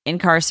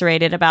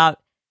incarcerated about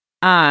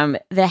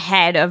the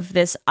head of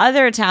this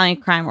other Italian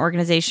crime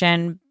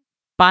organization,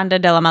 Banda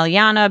della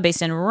Maliana,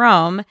 based in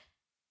Rome.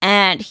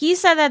 And he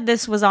said that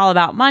this was all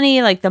about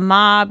money. Like the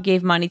mob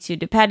gave money to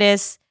De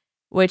Pettis,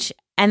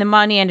 and the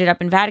money ended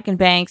up in Vatican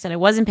banks and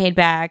it wasn't paid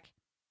back.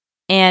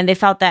 And they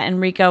felt that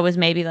Enrico was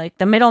maybe like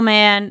the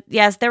middleman.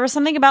 Yes, there was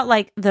something about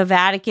like the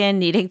Vatican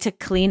needing to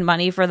clean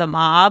money for the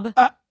mob.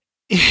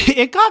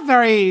 It got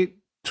very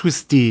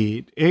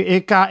twisted.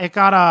 It got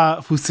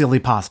a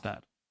Fusilli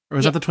Pasped. Or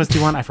was that the twisty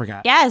one? I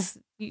forgot. Yes.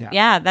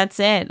 Yeah, that's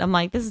it. I'm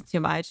like, this is too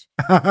much.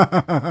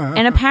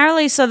 And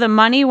apparently, so the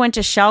money went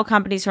to shell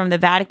companies from the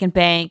Vatican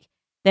Bank.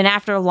 Then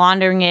after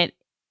laundering it,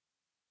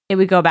 it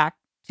would go back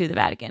to the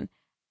Vatican.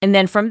 And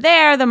then from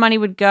there, the money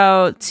would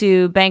go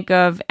to Bank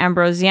of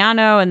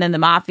Ambrosiano, and then the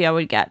mafia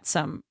would get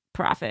some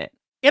profit.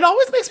 It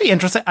always makes me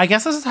interested. I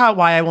guess this is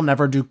why I will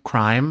never do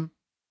crime.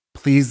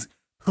 Please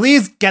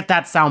get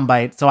that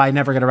soundbite so I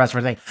never get arrested for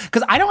anything.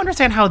 Because I don't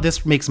understand how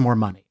this makes more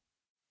money.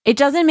 It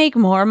doesn't make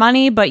more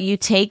money, but you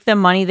take the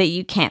money that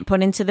you can't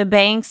put into the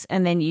banks,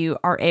 and then you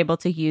are able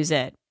to use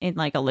it in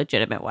like a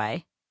legitimate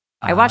way.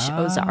 I watched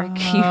Ozark,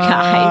 you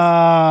guys.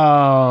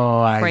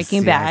 Oh,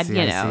 Breaking Bad,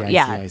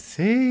 I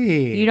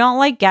see. You don't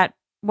like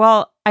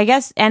I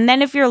guess, and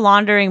then if you're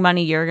laundering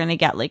money, you're going to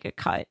get like a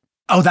cut.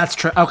 Oh, that's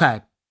true.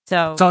 Okay.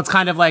 So it's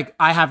kind of like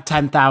I have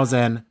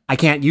 10,000, I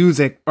can't use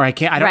it, or I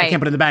can't put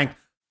it in the bank.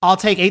 I'll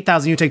take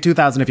 8,000, you take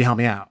 2,000 if you help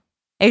me out.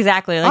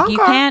 Exactly. Like you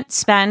can't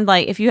spend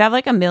like if you have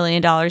like $1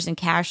 million in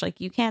cash, like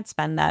you can't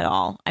spend that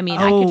all. I mean,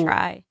 I could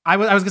try. I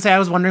was gonna say I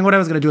was wondering what I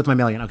was gonna do with my $1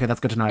 million. Okay,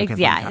 that's good to know.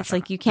 It's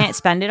like you can't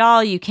spend it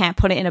all. You can't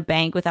put it in a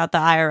bank without the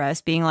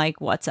IRS being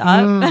like, "What's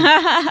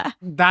up?"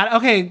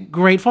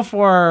 Grateful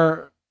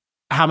for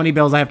how many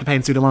bills I have to pay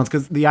in student loans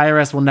because the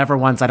IRS will never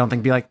once, I don't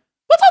think, be like,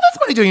 "What's all this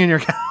money doing in your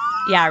account?"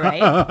 Yeah,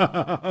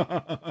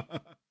 right.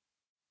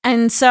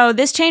 And so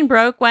this chain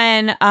broke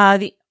when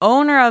the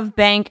owner of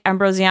Bank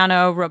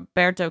Ambrosiano,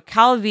 Roberto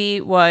Calvi,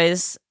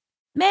 was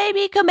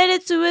maybe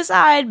committed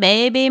suicide,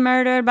 maybe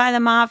murdered by the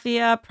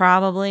mafia,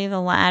 probably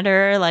the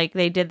latter. Like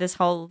they did this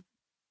whole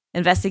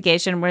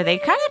investigation where they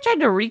kind of tried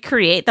to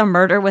recreate the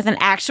murder with an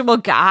actual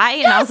guy.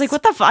 And I was like,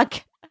 what the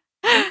fuck?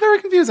 Very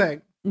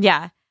confusing.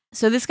 Yeah.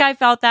 So this guy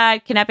felt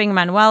that kidnapping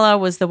Manuela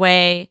was the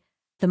way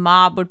the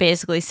mob would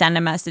basically send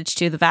a message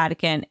to the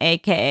Vatican,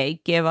 aka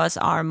give us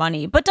our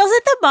money. But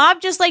doesn't the mob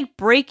just like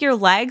break your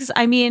legs?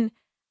 I mean,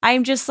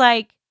 I'm just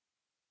like,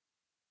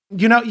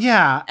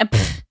 yeah.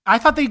 I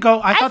thought they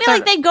go. I feel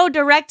like they go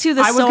direct to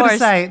the source. I was going to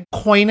say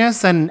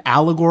coyness and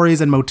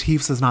allegories and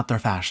motifs is not their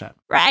fashion,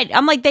 right?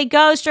 I'm like they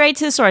go straight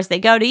to the source. They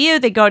go to you.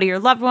 They go to your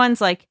loved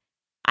ones. Like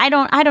I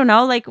don't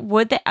know. Like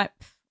would they? I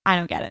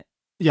don't get it.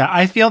 Yeah,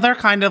 I feel they're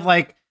kind of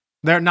like.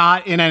 They're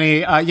not in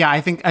any,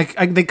 I think,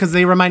 because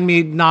they remind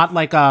me not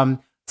like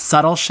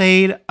subtle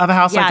shade of a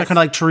house. Yes. Like they're kind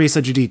of like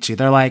Teresa Giudice.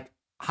 They're like,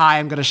 hi,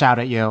 I'm going to shout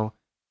at you.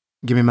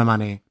 Give me my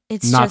money.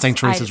 It's not saying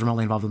Teresa's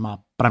remotely involved with the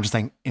mob, but I'm just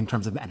saying in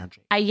terms of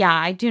energy.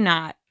 I do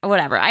not.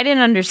 Whatever. I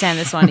didn't understand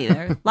this one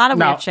either. A lot of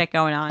weird shit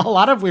going on. A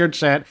lot of weird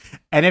shit.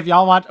 And if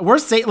y'all watch,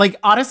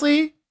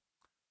 honestly,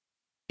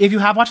 if you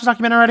have watched the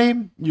documentary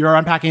already, you're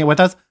unpacking it with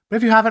us. But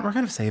if you haven't, we're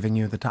kind of saving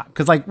you the time.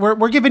 Because like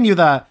we're giving you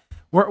the...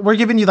 We're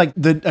giving you like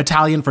the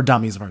Italian for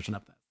Dummies version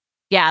of this.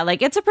 Yeah,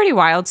 like it's a pretty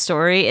wild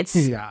story. It's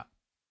yeah.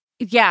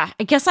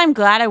 I guess I'm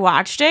glad I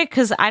watched it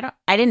because I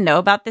didn't know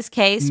about this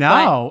case.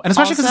 No, and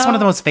especially because it's one of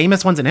the most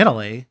famous ones in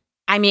Italy.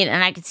 I mean,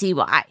 and I can see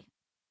why.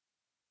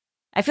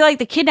 I feel like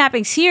the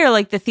kidnappings here,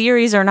 like the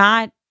theories are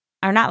not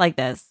like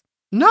this.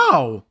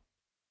 No,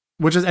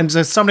 and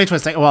there's so many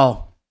twists.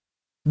 Well,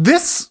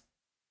 this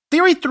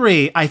theory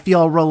 3 I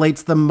feel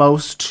relates the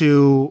most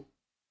to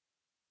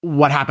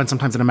what happens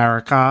sometimes in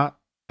America.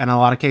 In a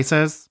lot of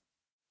cases.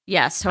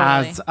 Yes,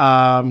 totally.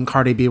 As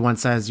Cardi B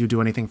once says, you do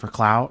anything for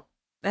clout.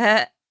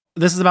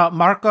 This is about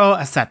Marco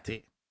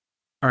Accetti.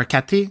 Or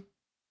Accetti?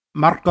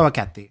 Marco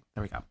Accetti.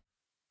 There we go.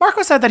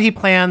 Marco said that he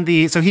planned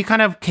so he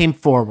kind of came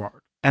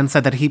forward and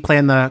said that he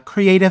planned the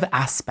creative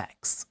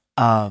aspects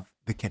of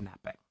the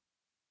kidnapping.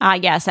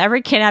 Yes,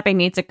 every kidnapping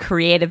needs a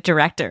creative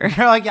director.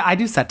 You're like, yeah, I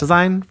do set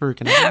design for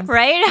kidnappings.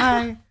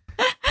 Right?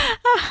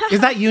 Is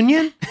that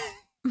union?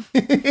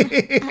 He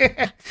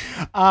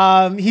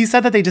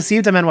said that they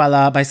deceived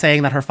Emanuela by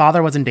saying that her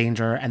father was in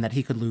danger and that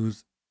he could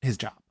lose his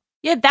job.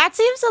 Yeah, that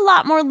seems a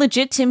lot more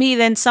legit to me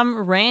than some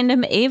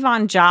random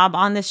Avon job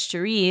on the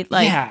street.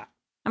 Like, yeah.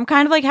 I'm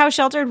kind of like, how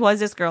sheltered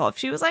was this girl? If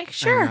she was like,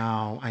 sure.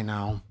 I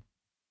know.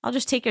 I'll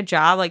just take a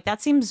job. Like,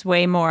 that seems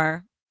way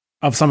more...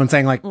 Of someone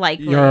saying, like,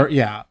 likely.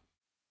 Yeah.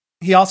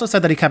 He also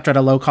said that he kept her at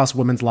a low-cost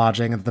women's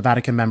lodging and that the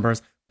Vatican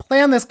members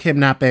planned this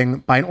kidnapping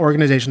by an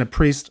organization of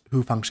priests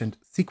who functioned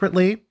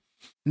secretly.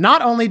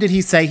 Not only did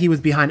he say he was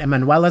behind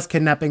Emanuela's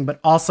kidnapping, but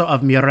also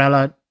of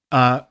Mirella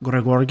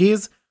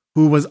Gregorgis,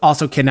 who was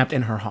also kidnapped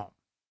in her home,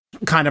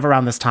 kind of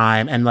around this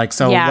time. And like,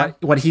 so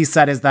what he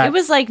said is that... It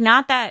was like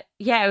not that...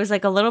 Yeah, it was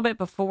like a little bit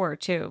before,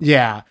 too.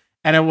 Yeah.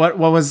 And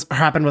what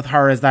happened with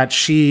her is that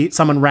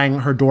someone rang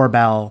her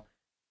doorbell,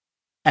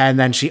 and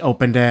then she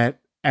opened it,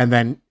 and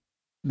then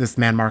this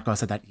man, Marco,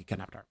 said that he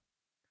kidnapped her.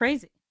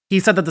 Crazy.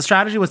 He said that the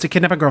strategy was to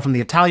kidnap a girl from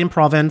the Italian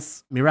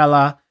province,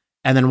 Mirella,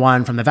 and then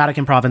one from the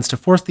Vatican province to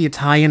force the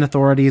Italian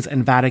authorities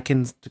and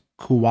Vaticans to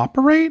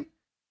cooperate.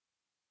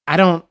 I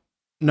don't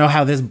know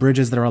how this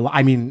bridges their...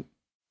 I mean,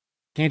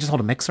 can you just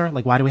hold a mixer?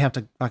 Like, why do we have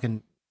to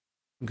fucking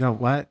go,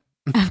 what?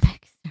 A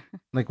mixer.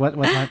 Like, what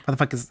the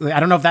fuck is... I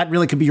don't know if that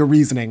really could be your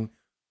reasoning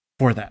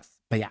for this,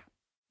 but yeah.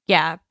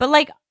 Yeah, but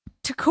like,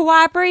 to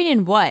cooperate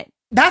in what?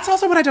 That's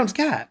also what I don't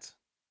get.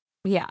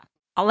 Yeah.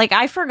 Like,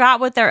 I forgot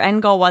what their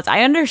end goal was.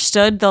 I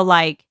understood the,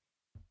 like,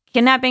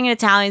 kidnapping an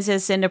Italian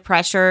citizen to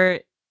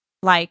pressure...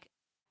 like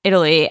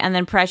Italy and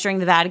then pressuring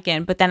the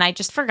Vatican, but then I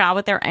just forgot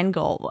what their end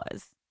goal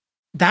was.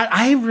 That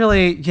I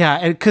really,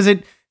 because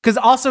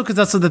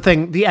that's the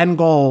thing. The end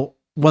goal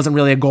wasn't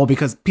really a goal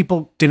because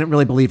people didn't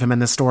really believe him,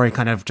 and this story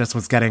kind of just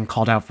was getting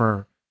called out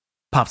for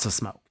puffs of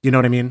smoke. You know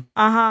what I mean?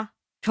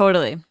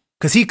 Totally.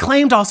 Because he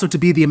claimed also to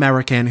be the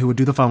American who would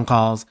do the phone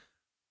calls,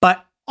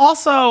 but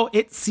also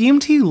it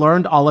seemed he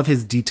learned all of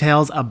his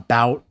details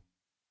about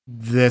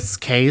this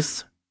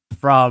case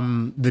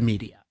from the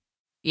media.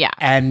 Yeah.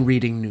 And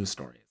reading news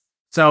stories.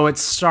 So it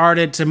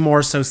started to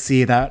more so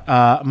see that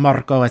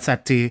Marco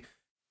Accetti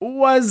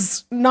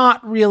was not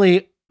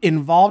really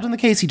involved in the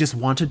case. He just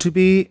wanted to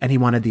be, and he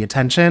wanted the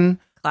attention.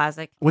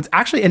 Classic. What's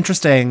actually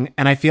interesting,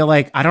 and I feel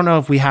like, I don't know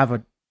if we have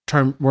a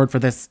term word for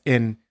this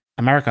in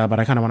America, but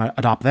I kind of want to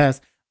adopt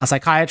this. A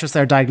psychiatrist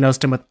there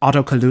diagnosed him with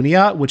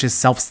autokalunia, which is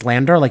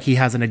self-slander. Like he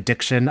has an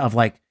addiction of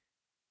like,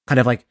 kind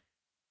of like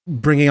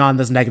bringing on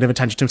this negative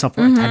attention to himself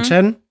for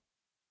attention,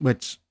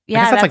 which I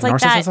guess that's like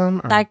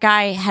narcissism. That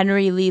guy,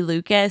 Henry Lee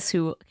Lucas,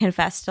 who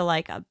confessed to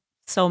like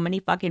so many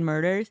fucking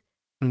murders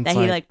that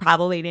he like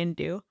probably didn't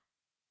do.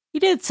 He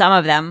did some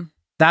of them.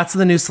 That's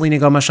the new Selena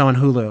Gomez show on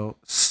Hulu.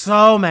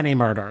 So many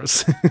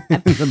murders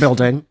in the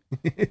building.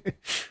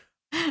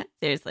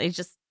 Seriously,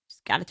 just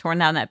got to torn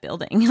down that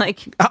building.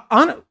 Like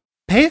on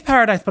Pave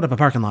Paradise put up a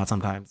parking lot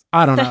sometimes.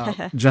 I don't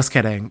know. Just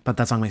kidding. But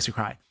that song makes you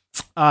cry.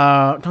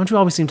 Don't you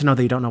always seem to know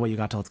that you don't know what you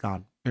got till it's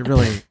gone? It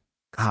really,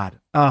 God.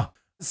 Oh,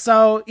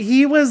 so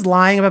he was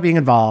lying about being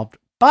involved,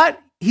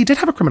 but he did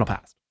have a criminal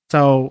past.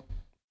 So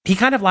he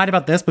kind of lied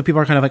about this, but people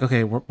are kind of like,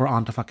 okay, we're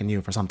on to fucking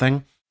you for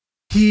something.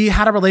 He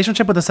had a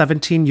relationship with a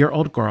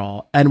 17-year-old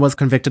girl and was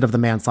convicted of the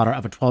manslaughter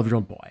of a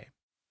 12-year-old boy.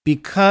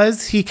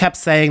 Because he kept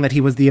saying that he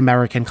was the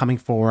American coming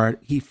forward,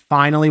 he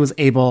finally was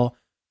able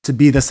to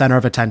be the center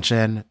of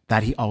attention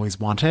that he always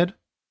wanted.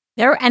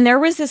 There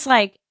was this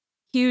like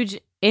huge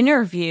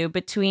interview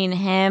between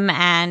him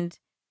and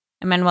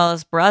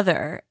Emanuela's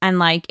brother. And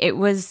like, it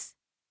was,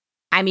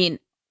 I mean,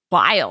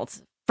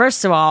 wild.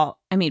 First of all,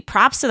 I mean,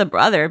 props to the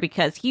brother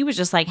because he was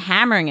just like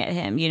hammering at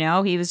him, you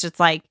know? He was just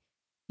like,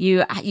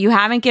 you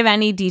haven't given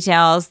any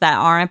details that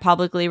aren't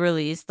publicly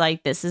released.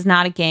 Like, this is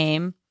not a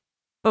game.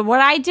 But what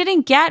I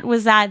didn't get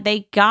was that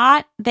they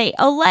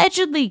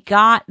allegedly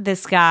got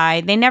this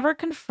guy. They never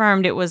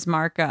confirmed it was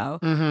Marco,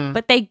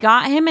 but they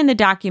got him in the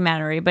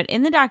documentary. But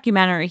in the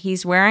documentary,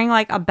 he's wearing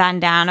like a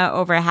bandana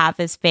over half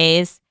his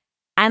face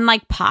and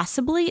like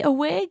possibly a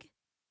wig.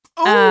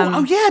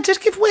 Oh yeah,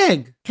 just give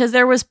wig. Because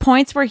there was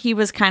points where he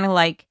was kind of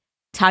like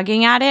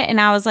tugging at it. And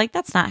I was like,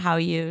 that's not how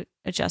you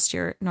adjust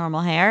your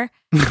normal hair.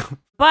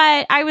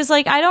 But I was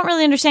like, I don't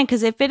really understand.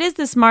 Because if it is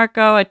this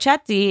Marco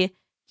Accetti,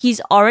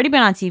 he's already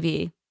been on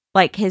TV.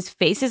 Like, his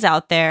face is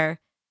out there.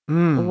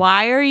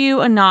 Why are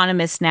you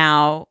anonymous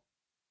now?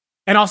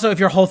 And also, if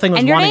your whole thing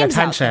was wanting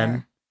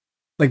attention,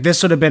 like, this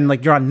should have been,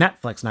 like, you're on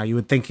Netflix now. You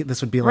would think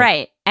this would be, like...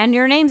 Right. And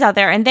your name's out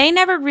there. And they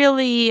never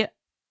really...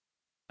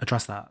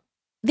 addressed that.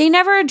 They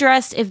never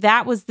addressed if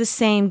that was the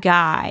same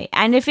guy.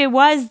 And if it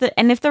was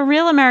and if the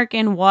real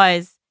American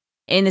was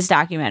in this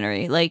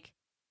documentary, like,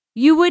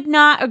 you would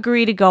not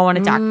agree to go on a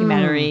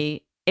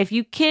documentary if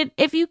you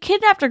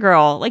kidnapped a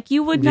girl. Like,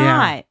 you would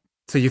not.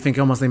 So you think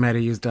almost they might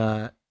have used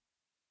just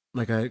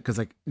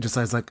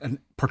as like a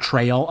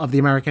portrayal of the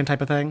American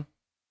type of thing?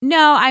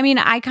 No, I mean,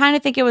 I kind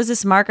of think it was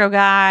this Marco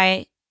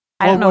guy.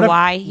 I don't know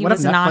why he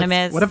was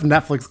anonymous. What if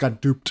Netflix got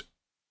duped?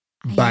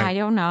 Yeah, I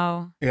don't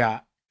know.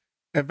 Yeah.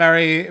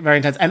 Very, very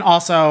intense. And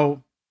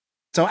also,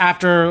 so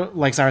after,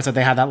 like Sarah said,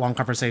 they had that long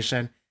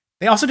conversation.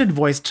 They also did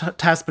voice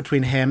tests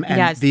between him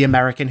and the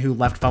American who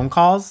left phone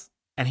calls.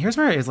 And here's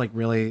where it is like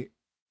really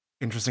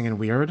interesting and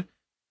weird.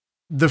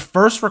 The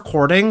first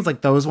recordings,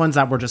 like those ones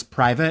that were just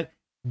private,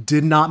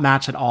 did not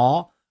match at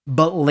all,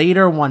 but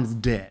later ones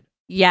did.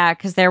 Yeah,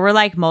 because there were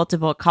like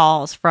multiple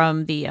calls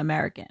from the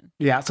American.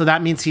 Yeah, so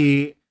that means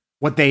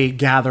what they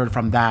gathered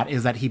from that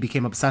is that he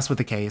became obsessed with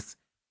the case.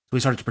 So he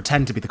started to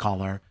pretend to be the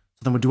caller.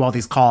 So then would do all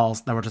these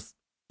calls that were just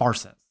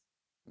farces.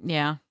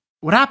 Yeah.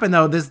 What happened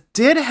though, this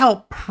did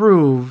help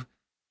prove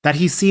that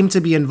he seemed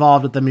to be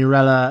involved with the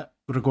Mirella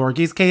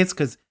Gregorgis case,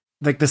 because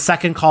like the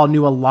second call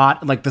knew a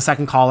lot, like the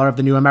second caller of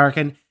the New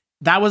American,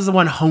 that was the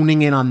one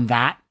honing in on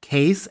that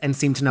case and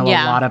seemed to know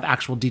a lot of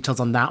actual details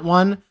on that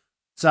one.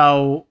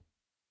 So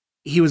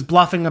he was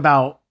bluffing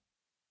about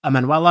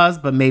Emanuela's,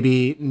 but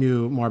maybe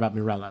knew more about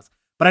Mirella's.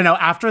 But I know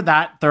after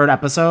that third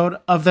episode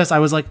of this, I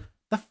was like,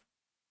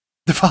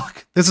 the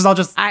fuck? This is all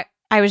just...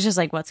 I was just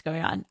like, what's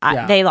going on?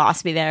 They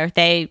lost me there.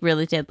 They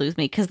really did lose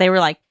me because they were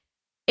like,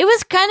 it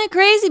was kind of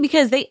crazy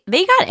because they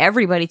got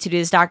everybody to do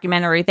this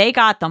documentary. They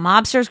got the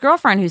mobster's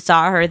girlfriend who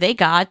saw her. They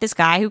got this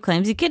guy who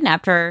claims he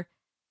kidnapped her.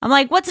 I'm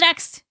like, what's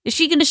next? Is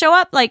she going to show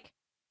up? Like,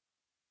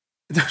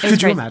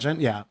 could you imagine?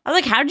 Yeah. I was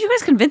like, how did you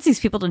guys convince these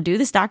people to do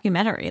this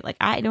documentary? Like,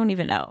 I don't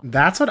even know.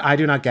 That's what I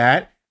do not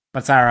get.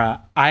 But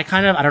Sarah, I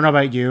don't know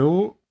about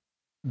you.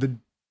 The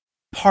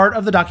part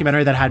of the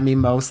documentary that had me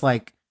most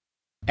like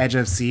edge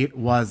of seat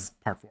was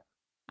part 4.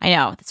 I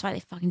know. That's why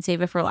they fucking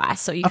save it for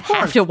last. So you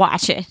have to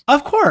watch it.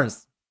 Of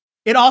course.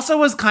 It also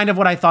was kind of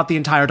what I thought the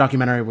entire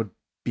documentary would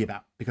be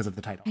about because of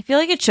the title. I feel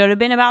like it should have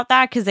been about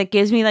that because it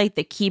gives me like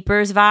the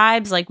Keepers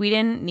vibes. Like, we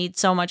didn't need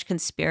so much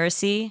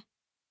conspiracy.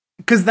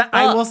 Because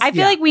I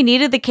feel like we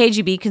needed the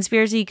KGB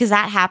conspiracy because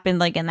that happened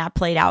like, and that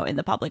played out in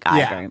the public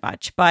eye very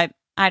much. But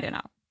I don't know.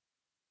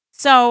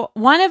 So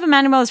one of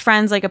Emanuela's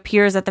friends like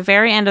appears at the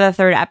very end of the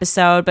third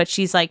episode, but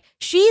she's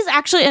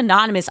actually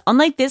anonymous,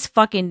 unlike this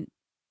fucking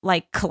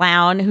like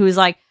clown who's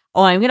like,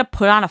 oh, I'm gonna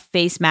put on a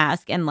face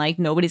mask and like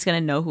nobody's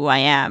gonna know who I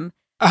am.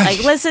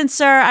 Like, listen,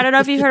 sir, I don't know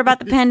if you've heard about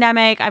the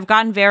pandemic. I've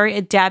gotten very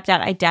adept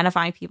at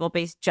identifying people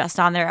based just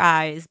on their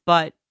eyes,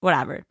 but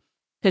whatever.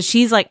 Because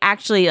she's like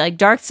actually like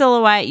dark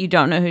silhouette. You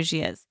don't know who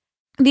she is.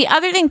 The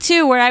other thing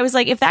too, where I was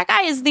like, if that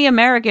guy is the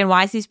American,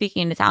 why is he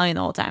speaking in Italian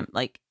the whole time?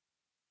 Like,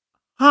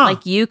 Huh.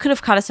 Like, you could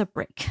have cut us a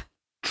break.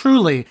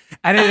 Truly.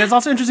 And it is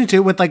also interesting,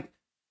 too, with like,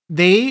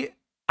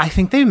 I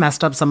think they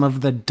messed up some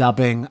of the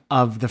dubbing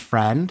of the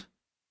friend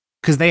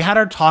because they had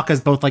her talk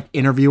as both like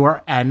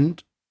interviewer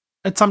and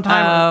at some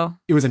time. Oh,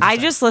 it was interesting.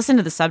 I just listened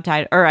to the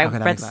subtitle, or I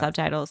read the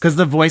subtitles. Because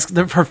the voice,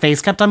 her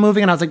face kept on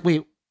moving, and I was like,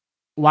 wait,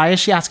 why is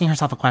she asking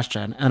herself a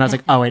question? And I was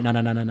like, oh, wait,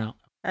 no.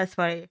 That's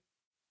funny.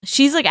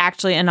 She's like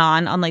actually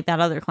Anon, unlike that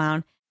other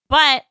clown.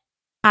 But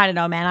I don't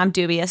know, man. I'm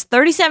dubious.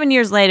 37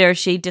 years later,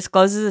 she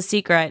discloses a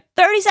secret.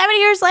 37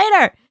 years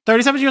later.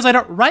 37 years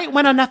later, right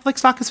when a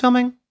Netflix doc is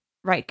filming.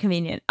 Right,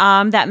 convenient.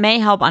 That may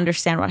help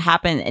understand what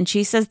happened. And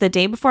she says the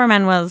day before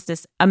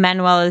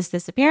Emanuela's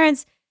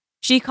disappearance,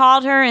 she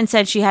called her and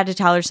said she had to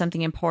tell her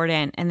something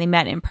important. And they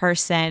met in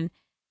person.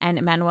 And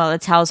Emanuela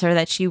tells her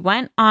that she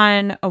went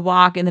on a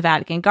walk in the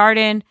Vatican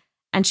garden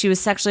and she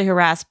was sexually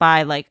harassed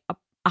by like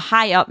a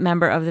high up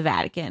member of the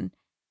Vatican.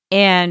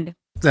 And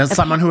there's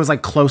someone who was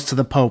like close to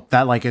the Pope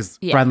that like is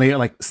friendly,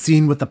 like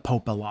seen with the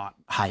Pope a lot.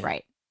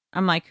 Right.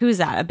 I'm like, who's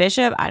that? A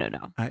bishop? I don't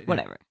know.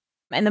 Whatever.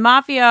 And the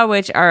mafia,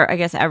 which are, I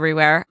guess,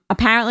 everywhere,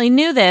 apparently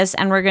knew this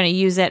and were going to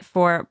use it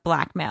for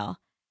blackmail.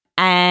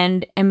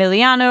 And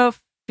Emiliano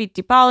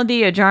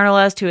Fittipaldi, a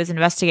journalist who was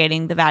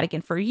investigating the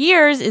Vatican for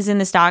years, is in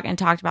this doc and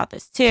talked about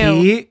this too.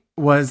 He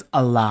was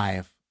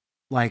alive.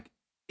 Like,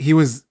 he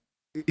was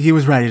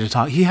ready to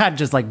talk. He had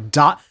just like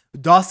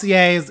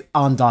dossiers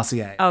on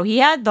dossiers. Oh, he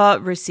had the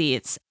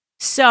receipts.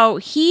 So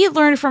he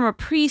learned from a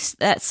priest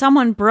that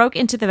someone broke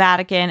into the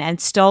Vatican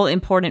and stole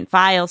important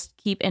files to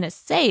keep in a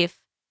safe.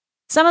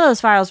 Some of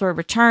those files were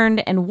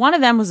returned, and one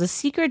of them was a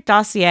secret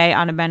dossier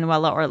on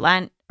Emanuela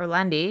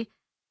Orlandi.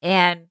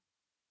 And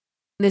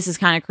this is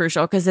kind of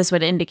crucial because this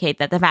would indicate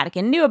that the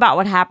Vatican knew about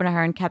what happened to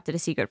her and kept it a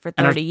secret for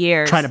 30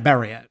 years. Trying to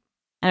bury it.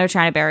 And they're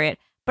trying to bury it.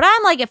 But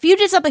I'm like, if you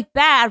did something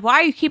bad, why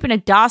are you keeping a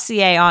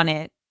dossier on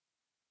it?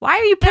 Why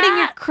are you putting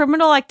your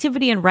criminal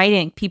activity in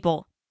writing,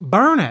 people?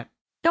 Burn it.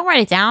 Don't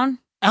write it down.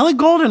 Ellie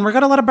Goulding, we're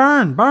going to let it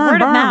burn. Burn.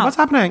 What's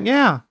happening?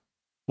 Yeah.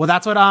 Well,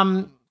 that's what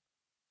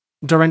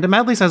Dorinda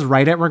Medley says,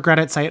 write it, regret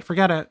it, say it,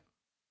 forget it.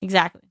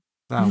 Exactly.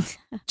 So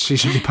she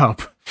should be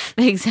Pope.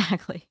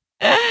 Exactly.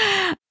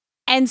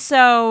 And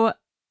so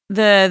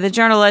the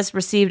journalist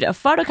received a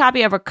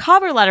photocopy of a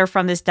cover letter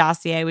from this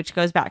dossier, which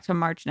goes back to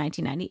March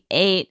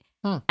 1998.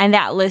 And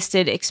that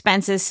listed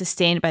expenses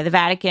sustained by the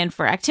Vatican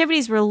for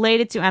activities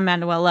related to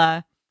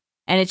Emanuela.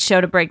 And it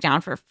showed a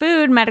breakdown for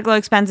food, medical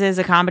expenses,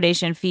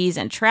 accommodation, fees,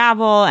 and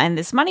travel. And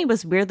this money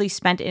was weirdly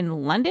spent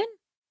in London.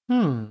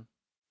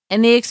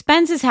 And the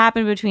expenses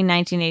happened between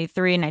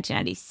 1983 and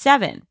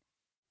 1997.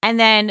 And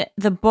then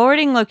the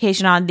boarding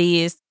location on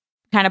these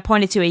kind of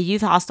pointed to a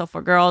youth hostel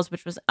for girls,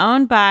 which was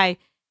owned by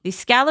the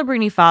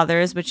Scalabrini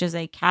Fathers, which is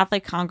a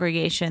Catholic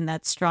congregation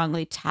that's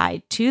strongly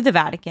tied to the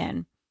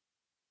Vatican.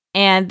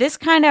 And this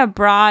kind of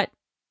brought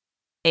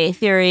a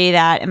theory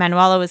that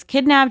Emanuela was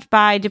kidnapped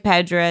by De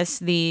Pedris,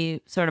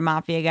 the sort of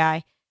mafia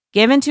guy,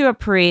 given to a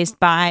priest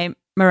by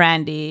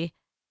Morandi,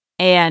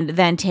 and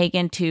then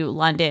taken to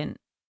London.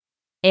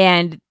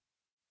 And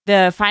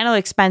the final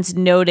expense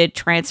noted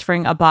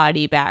transferring a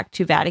body back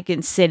to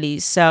Vatican City.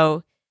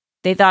 So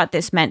they thought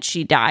this meant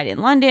she died in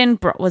London,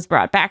 was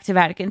brought back to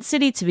Vatican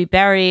City to be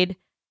buried.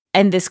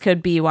 And this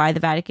could be why the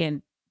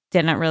Vatican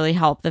didn't really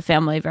help the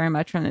family very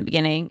much from the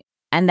beginning.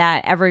 And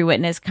that every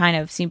witness kind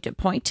of seemed to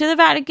point to the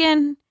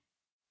Vatican.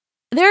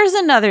 There's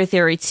another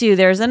theory, too.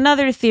 There's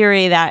another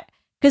theory that,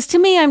 because to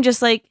me, I'm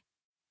just like,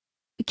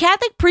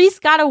 Catholic priests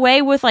got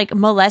away with like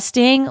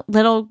molesting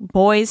little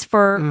boys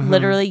for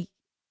literally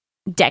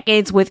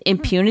decades with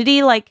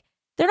impunity. Like,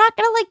 they're not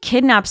going to like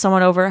kidnap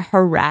someone over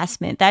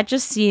harassment. That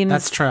just seems...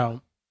 That's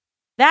true.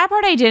 That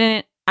part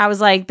I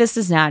was like, this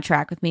does not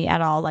track with me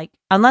at all. Like,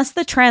 unless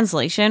the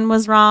translation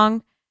was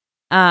wrong.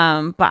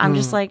 But I'm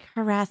just like,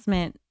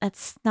 harassment,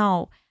 that's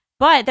no.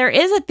 But there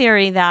is a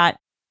theory that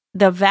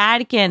the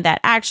Vatican, that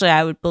actually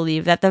I would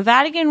believe that the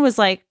Vatican was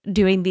like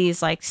doing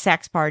these like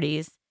sex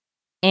parties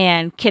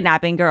and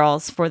kidnapping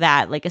girls for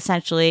that, like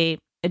essentially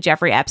a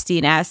Jeffrey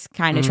Epstein-esque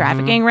kind of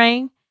trafficking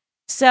ring.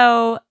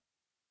 So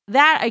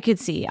that I could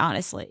see,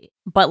 honestly.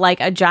 But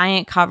like a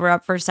giant cover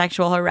up for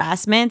sexual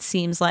harassment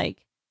seems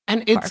like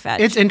And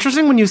it's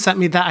interesting when you sent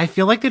me that. I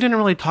feel like they didn't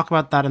really talk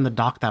about that in the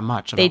doc that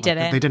much. They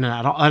didn't. They didn't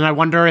at all. And I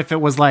wonder if it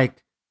was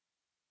like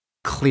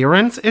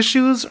clearance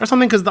issues or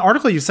something, because the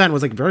article you sent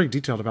was like very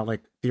detailed about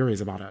like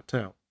theories about it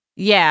too.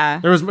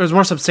 Yeah. It was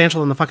more substantial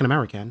than the fucking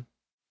American.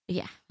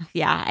 Yeah.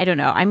 Yeah. I don't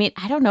know. I mean,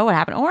 I don't know what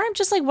happened. Or I'm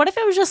just like, what if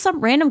it was just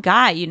some random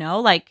guy, you know?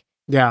 Like,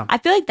 yeah. I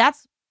feel like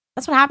that's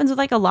what happens with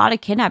like a lot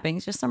of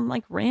kidnappings. Just some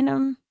like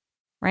random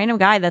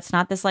guy that's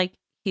not this like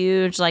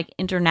huge like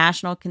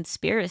international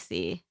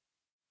conspiracy.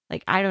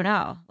 Like, I don't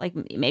know. Like,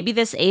 maybe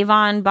this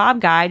Avon Bob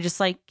guy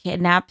just, like,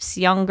 kidnaps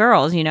young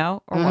girls, you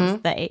know? Or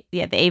what's the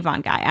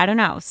Avon guy. I don't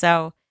know.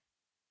 So,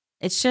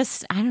 it's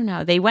just, I don't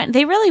know. They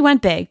really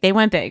went big. They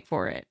went big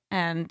for it.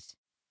 And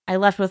I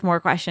left with more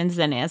questions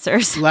than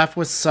answers. Left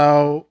with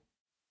so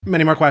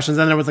many more questions.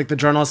 And there was, like, the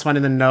journalist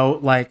finding the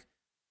note, like,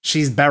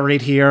 she's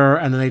buried here.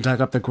 And then they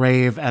dug up the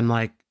grave and,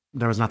 like,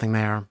 there was nothing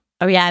there.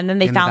 Oh, yeah. And then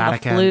they found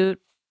the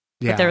flute.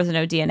 but there was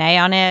no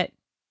DNA on it.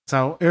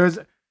 So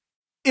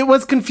it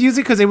was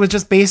confusing because it was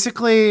just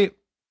basically,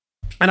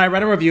 and I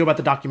read a review about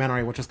the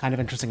documentary, which was kind of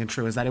interesting and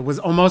true, is that it was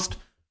almost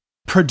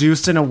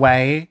produced in a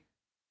way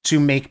to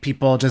make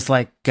people just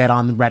like get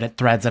on Reddit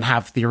threads and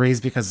have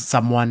theories because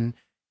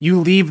you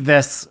leave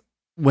this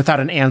without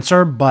an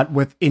answer, but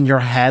within your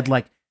head,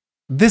 like,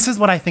 this is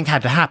what I think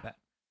had to happen.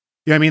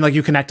 You know what I mean? Like,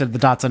 you connected the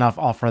dots enough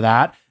all for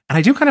that. And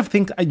I do kind of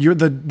think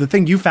the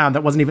thing you found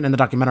that wasn't even in the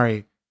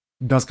documentary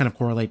does kind of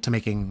correlate to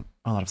making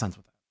a lot of sense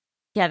with it.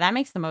 Yeah, that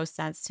makes the most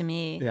sense to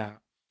me. Yeah.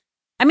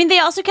 I mean, they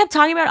also kept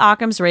talking about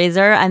Occam's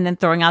razor and then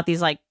throwing out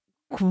these like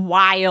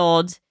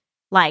wild,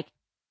 like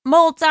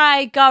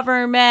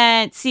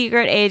multi-government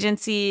secret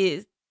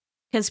agencies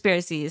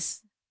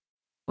conspiracies,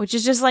 which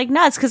is just like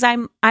nuts. Because I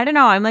don't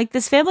know. I'm like,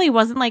 this family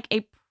wasn't like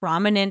a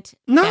prominent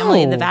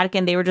family in the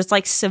Vatican. They were just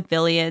like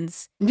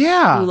civilians.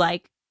 Yeah. Who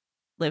like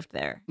lived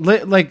there.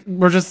 Like,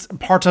 we're just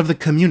part of the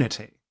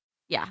community.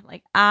 Yeah.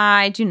 Like,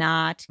 I do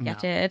not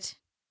get it.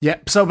 Yeah.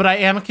 So, but I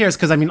am curious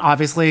because I mean,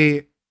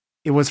 obviously,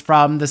 it was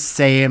from the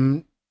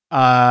same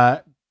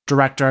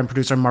director and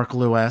producer, Mark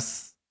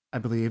Lewis, I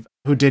believe,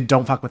 who did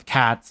Don't Fuck with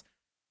Cats.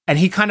 And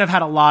he kind of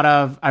had a lot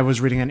of, I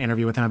was reading an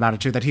interview with him about it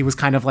too, that he was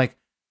kind of like,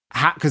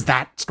 because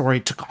that story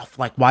took off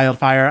like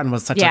wildfire and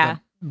was such like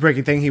a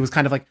breaking thing. He was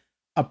kind of like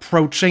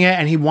approaching it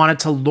and he wanted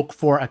to look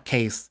for a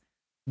case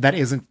that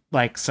isn't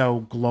like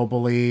so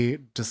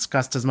globally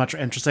discussed as much or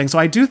interesting. So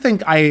I do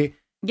think I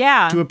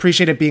do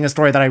appreciate it being a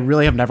story that I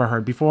really have never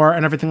heard before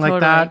and everything like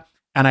that.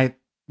 And I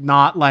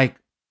not like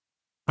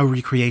a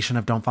recreation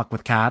of Don't Fuck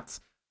with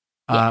Cats,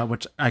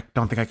 which I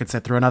don't think I could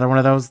sit through another one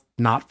of those.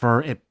 Not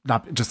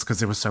just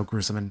because it was so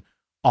gruesome and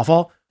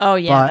awful. Oh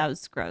yeah, that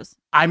was gross.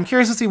 I'm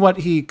curious to see what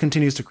he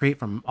continues to create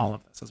from all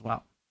of this as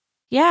well.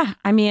 Yeah,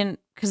 I mean,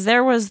 because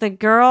there was the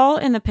girl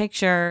in the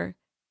picture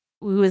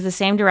who was the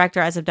same director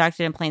as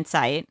Abducted in Plain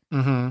Sight.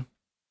 Mm-hmm.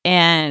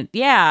 And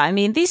yeah, I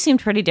mean, these seemed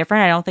pretty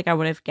different. I don't think I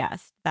would have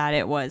guessed that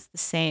it was the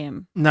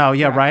same. No,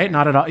 yeah, director. Right?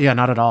 Not at all. Yeah,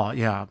 not at all.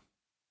 Yeah.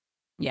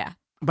 Yeah.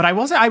 But I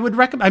will say, I would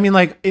recommend, I mean,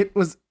 like, it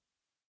was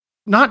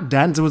not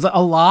dense. It was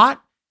a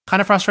lot,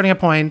 kind of frustrating at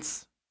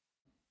points.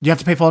 You have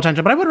to pay full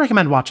attention, but I would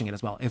recommend watching it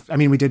as well.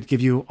 We did give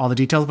you all the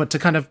details, but to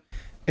kind of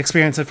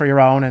experience it for your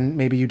own, and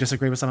maybe you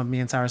disagree with some of me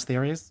and Sarah's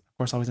theories. Of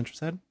course, always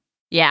interested.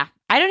 Yeah.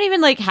 I don't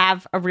even, like,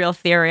 have a real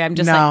theory. I'm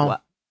just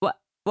like, what?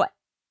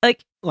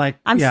 Like,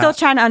 I'm still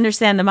trying to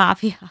understand the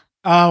mafia.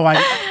 Oh,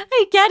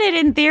 I get it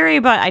in theory,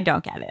 but I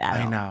don't get it at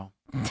all. I know.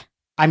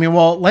 I mean,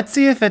 well, let's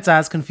see if it's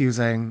as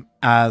confusing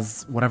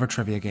as whatever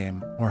trivia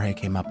game Jorge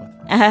came up with.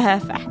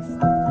 Facts.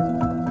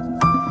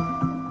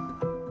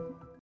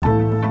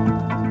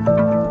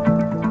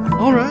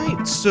 All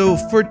right, so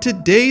for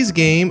today's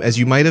game, as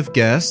you might have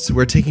guessed,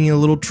 we're taking a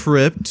little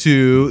trip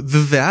to the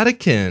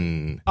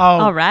Vatican.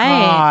 Oh, all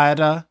right.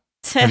 God.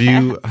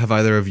 Have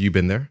either of you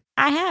been there?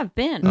 I have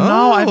been.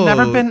 No, I've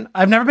never been.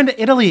 I've never been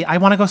to Italy. I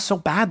want to go so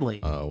badly.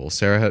 Well,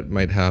 Sarah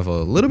might have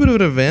a little bit of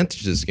an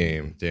advantage this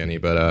game, Danny,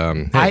 but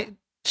hey.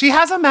 She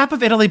has a map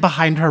of Italy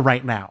behind her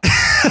right now.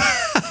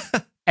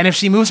 And if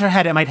she moves her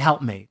head, it might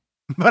help me.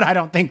 But I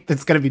don't think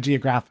it's going to be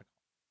geographic.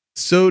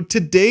 So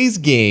today's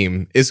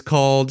game is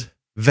called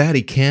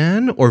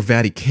Vatican or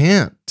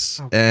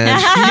Vaticant. Okay. And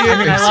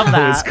I love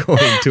that. It's going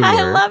to work.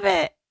 I love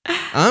it.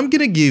 I'm going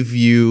to give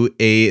you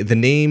the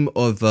name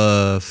of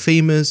a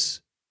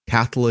famous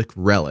Catholic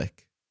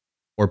relic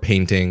or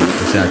painting or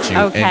statue.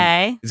 Okay.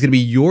 And it's going to be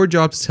your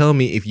job to tell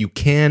me if you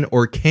can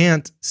or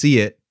can't see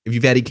it. If you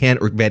Vatican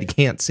or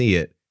Vatican't see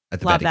it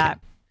at the Love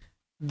Vatican. That.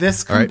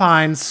 This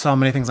combines so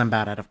many things I'm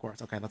bad at, of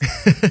course. Okay, let's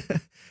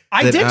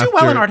I did do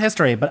well in art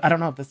history, but I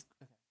don't know if this...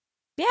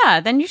 Yeah,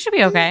 then you should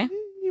be okay.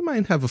 You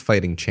might have a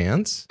fighting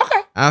chance.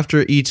 Okay.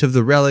 After each of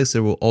the relics,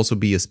 there will also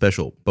be a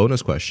special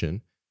bonus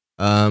question.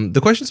 The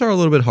questions are a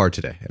little bit hard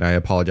today, and I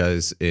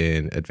apologize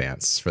in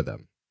advance for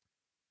them.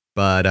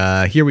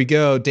 But here we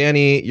go.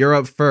 Danny, you're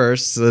up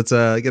first, so let's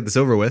get this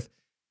over with.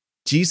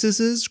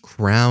 Jesus's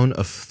crown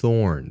of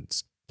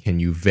thorns. Can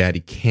you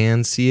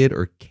Vatican see it,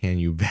 or can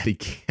you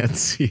Vatican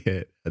see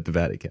it at the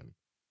Vatican?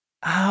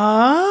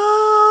 I'm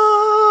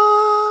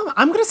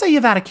going to say you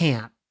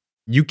Vatican.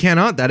 You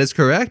cannot. That is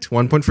correct.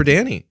 1 point for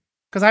Danny.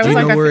 Because I was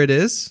know where it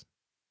is?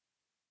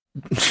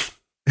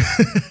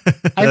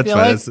 I feel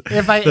like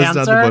if I answer... That's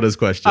not the bonus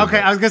question. Okay,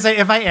 I was going to say,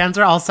 if I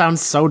answer, I'll sound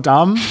so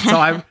dumb. So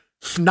I'm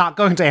not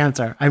going to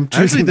answer. I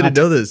actually didn't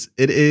know this.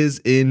 It is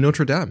in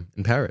Notre Dame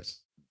in Paris.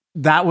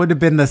 That would have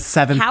been the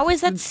 7th. How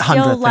is that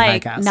still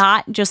like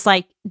not just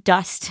like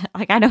dust?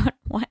 Like I don't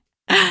what.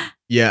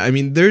 Yeah, I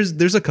mean,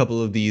 there's a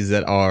couple of these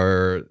that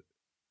are,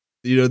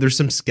 there's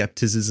some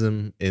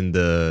skepticism in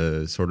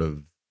the sort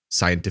of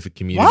scientific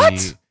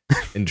community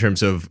in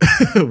terms of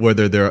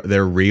whether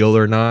they're real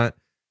or not.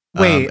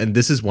 Wait, and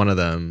this is one of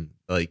them.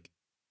 Like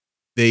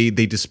they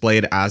display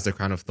it as the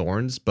crown of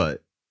thorns,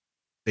 but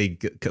they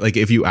like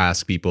if you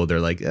ask people, they're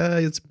like,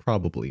 it's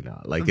probably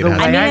not. Like it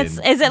has.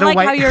 Is it like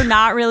how you're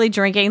not really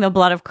drinking the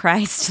blood of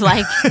Christ?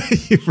 Like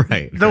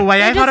right. The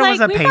way I thought it was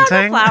a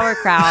painting, flower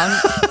crown.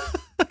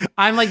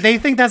 I'm like, they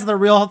think that's the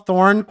real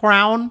thorn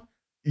crown,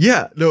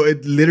 Yeah, no,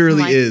 it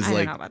literally is I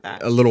like don't know about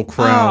that. a little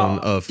crown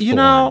of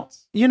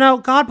thorns.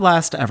 God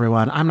bless to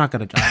everyone. I'm not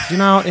going to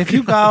judge. If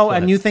you go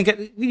and you think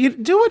it, you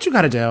do what you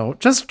got to do.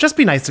 Just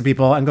be nice to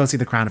people and go see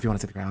the crown if you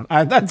want to see the crown.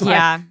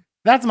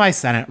 That's my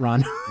Senate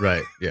run.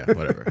 Right. Yeah.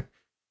 Whatever.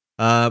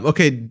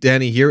 Okay,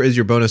 Danny. Here is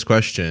your bonus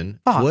question.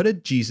 What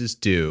did Jesus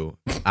do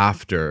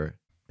after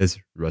his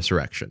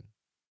resurrection?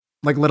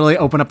 Like literally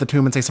open up the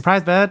tomb and say,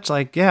 "Surprise, bitch!"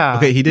 Like, yeah.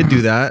 Okay, he did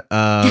do that.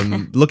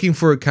 Looking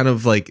for kind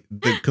of like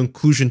the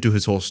conclusion to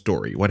his whole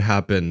story. What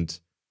happened?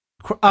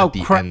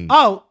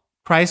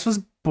 Christ was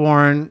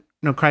born.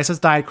 No, Christ has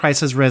died. Christ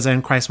has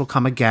risen. Christ will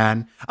come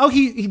again. Oh,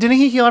 he didn't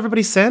he heal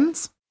everybody's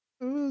sins?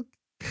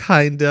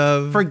 Kind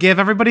of. Forgive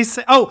everybody's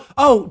sin.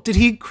 Did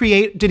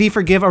he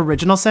forgive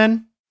original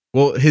sin?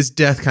 Well, his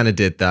death kind of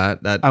did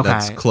that.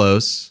 That's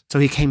close. So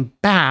he came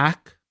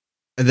back.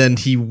 And then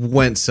he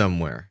went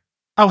somewhere.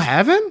 Oh,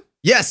 heaven?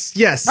 Yes.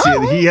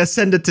 He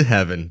ascended to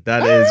heaven.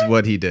 That is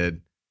what he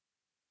did.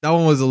 That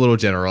one was a little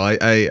general.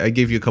 I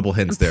gave you a couple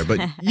hints there, but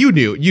you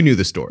knew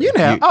the story. You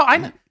knew. I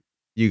know.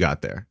 You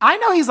got there. I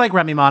know he's like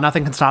Remy Ma.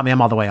 Nothing can stop me.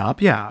 I'm all the way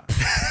up. Yeah.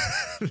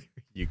 There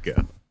you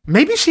go.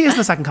 Maybe she is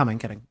the second coming.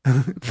 Kidding.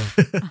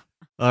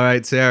 All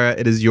right, Sarah,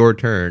 it is your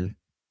turn.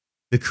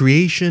 The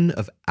creation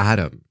of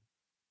Adam.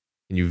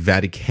 Can you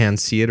Vatican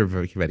see it or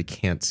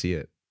Vatican see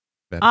it?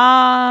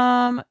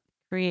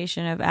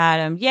 Creation of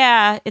Adam.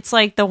 Yeah, it's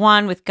like the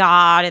one with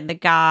God and the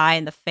guy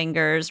and the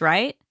fingers,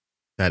 right?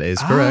 That is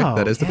correct.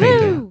 That is the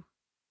painting.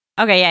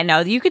 Okay, yeah, no,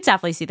 you could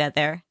definitely see that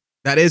there.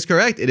 That is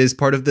correct. It is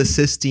part of the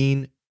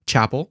Sistine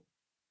Chapel,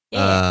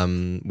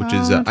 which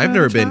is I've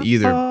never been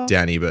either,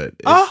 Danny, but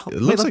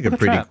it looks like a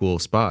pretty cool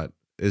spot.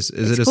 Is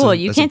it cool?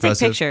 You can't take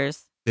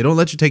pictures. They don't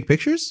let you take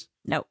pictures?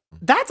 No.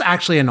 That's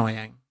actually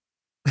annoying.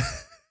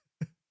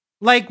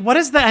 Like, what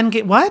is the end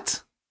game?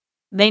 What?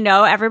 They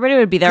know everybody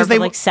would be there for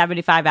like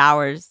 75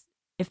 hours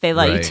if they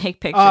let you take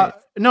pictures.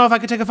 No, if I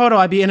could take a photo,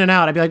 I'd be in and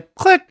out. I'd be like,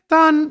 click,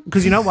 done.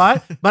 Because you know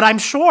what? But I'm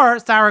sure,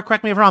 Sarah,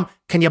 correct me if I'm wrong,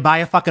 can you buy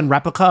a fucking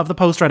replica of the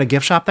poster at a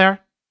gift shop there?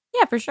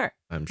 Yeah, for sure.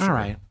 I'm sure. All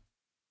right.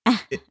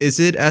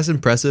 Is it as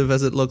impressive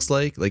as it looks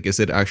like? Like,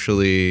 is it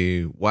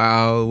actually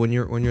wow when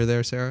you're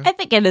there, Sarah? I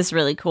think it is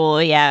really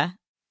cool, yeah.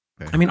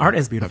 Okay. I mean, art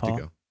is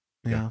beautiful.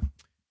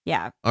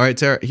 Yeah. All right,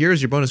 Sarah,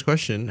 here's your bonus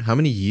question. How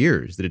many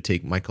years did it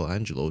take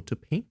Michelangelo to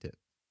paint it?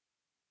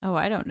 Oh,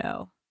 I don't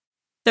know.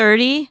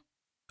 30?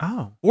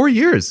 Oh. 4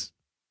 years.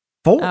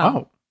 4?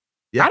 Oh.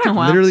 Yeah,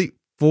 literally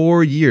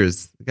 4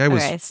 years. The guy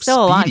was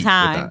still a long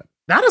time.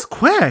 That is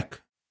quick.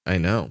 I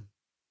know.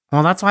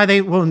 Well, that's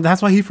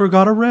why he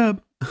forgot a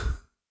rib.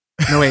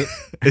 No, wait.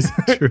 Is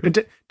that true?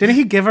 Didn't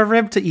he give a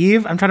rib to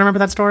Eve? I'm trying to remember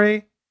that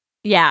story.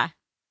 Yeah.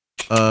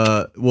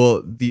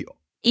 Well, the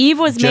Eve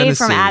was made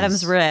from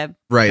Adam's rib.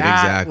 Right,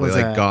 exactly.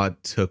 Like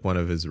God took one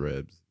of his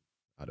ribs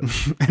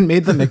and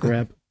made the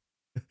McRib.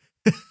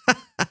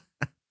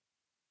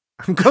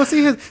 Go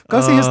see his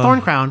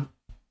thorn crown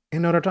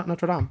in Notre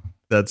Dame.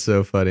 That's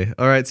so funny.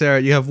 All right,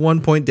 Sarah, you have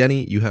 1 point.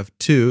 Denny, you have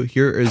 2.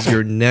 Here is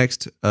your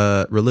next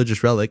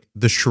religious relic,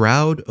 the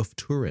Shroud of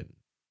Turin.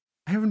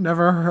 I have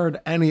never heard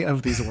any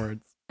of these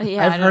words.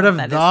 Yeah, I've heard of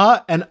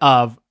the and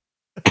of.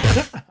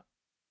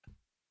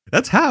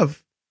 That's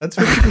half. That's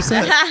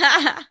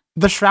 50%.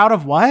 The Shroud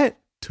of what?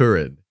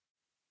 Turin.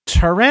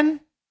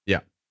 Turin? Yeah.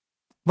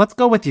 Let's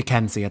go with you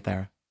can see it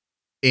there.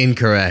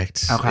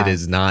 Incorrect. Okay. It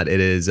is not. It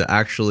is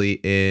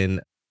actually in,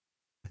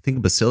 I think,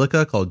 a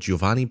basilica called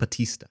Giovanni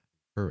Battista.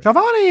 Turin.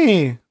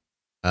 Giovanni!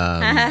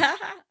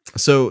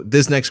 So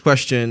this next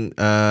question,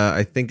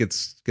 I think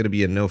it's going to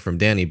be a no from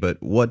Danny,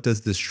 but what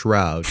does this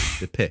shroud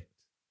depict?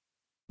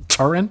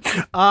 Turin?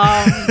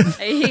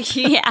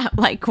 Yeah,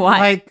 like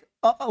what?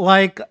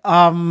 Like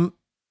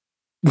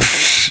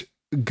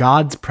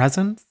God's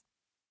presence?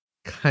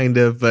 Kind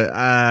of, but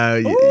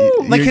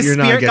like his you're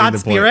spirit,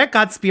 God's spirit,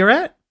 God's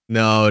spirit?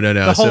 No.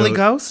 The Holy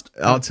Ghost?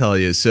 I'll tell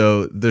you.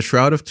 So the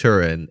Shroud of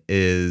Turin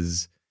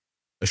is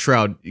a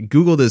shroud.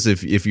 Google this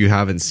if you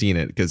haven't seen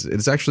it, because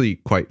it's actually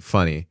quite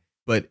funny.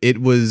 But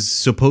it was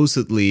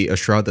supposedly a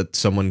shroud that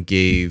someone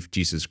gave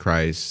Jesus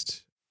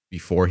Christ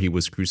before he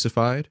was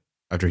crucified,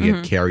 after he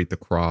had carried the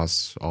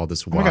cross all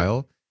this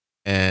while.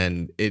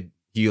 And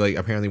he like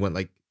apparently went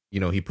like,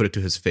 he put it to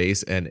his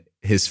face, and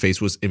his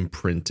face was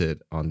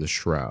imprinted on the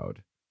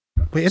shroud.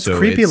 Wait, it's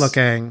creepy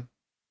looking.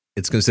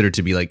 It's considered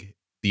to be like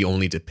the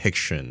only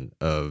depiction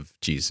of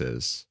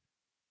Jesus.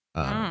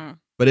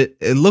 But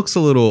it looks a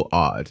little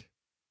odd.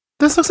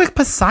 This looks like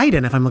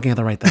Poseidon if I'm looking at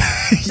the right thing.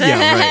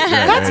 Yeah,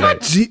 right. That's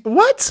not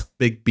what?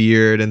 Big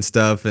beard and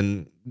stuff.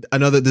 And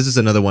this is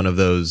another one of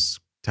those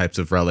types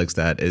of relics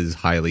that is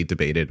highly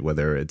debated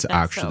whether it's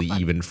actually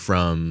even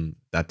from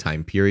that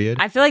time period.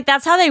 I feel like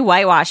that's how they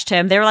whitewashed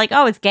him. They were like,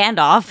 "Oh, it's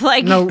Gandalf."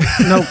 Like no,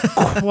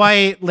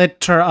 quite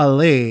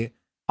literally.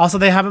 Also,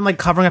 they have him like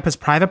covering up his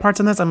private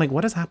parts in this. I'm like,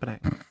 what is happening?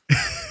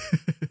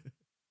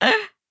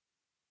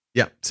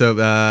 Yeah. So,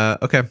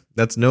 okay.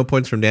 That's no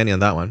points from Danny on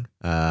that one.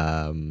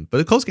 But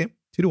a close game,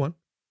 2-1.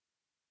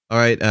 All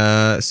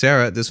right.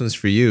 Sarah, this one's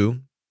for you.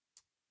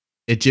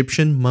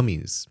 Egyptian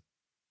mummies.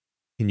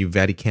 Can you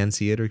Vatican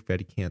see it or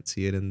Vatican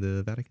see it in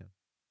the Vatican?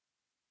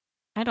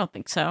 I don't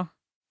think so.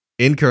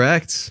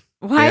 Incorrect.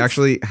 What? They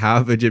actually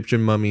have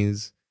Egyptian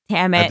mummies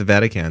Damn at it. the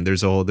Vatican.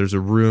 There's a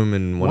room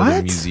in one of the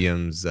What?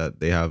 museums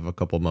that they have a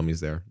couple mummies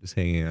there just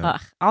hanging out.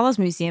 Ugh, all those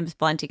museums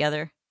blend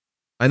together.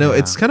 I know Yeah.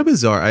 it's kind of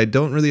bizarre. I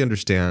don't really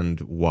understand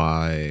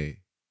why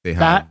they have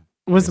That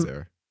was mummies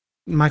there.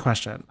 my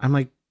question. I'm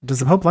like, does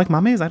the Pope like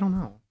mummies? I don't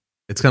know.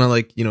 It's kind of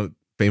like,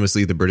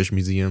 famously the British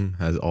Museum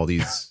has all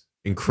these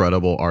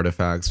incredible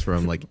artifacts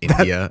from like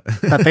India.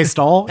 That they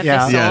stole? That they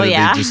Yeah. stole. Yeah,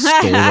 yeah. they just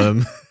stole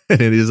them.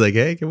 And it is like,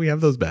 hey, can we have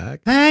those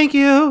back? Thank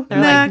you. They're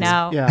like, Next.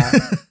 no. Yeah.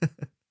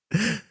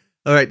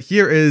 All right,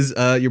 here is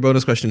your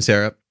bonus question,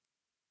 Sarah.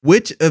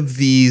 Which of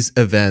these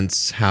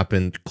events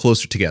happened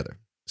closer together?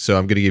 So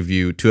I'm going to give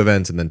you 2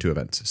 events and then 2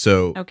 events.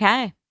 So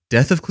Okay.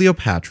 death of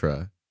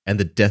Cleopatra and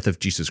the death of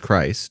Jesus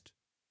Christ,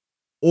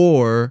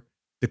 or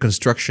the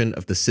construction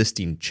of the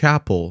Sistine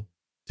Chapel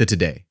to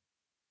today.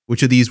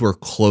 Which of these were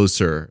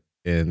closer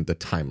in the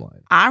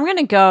timeline? I'm going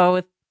to go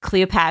with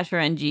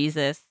Cleopatra and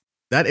Jesus.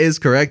 That is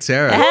correct,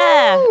 Sarah.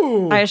 Yeah.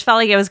 Ooh. I just felt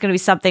like it was going to be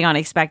something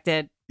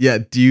unexpected. Yeah.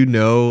 Do you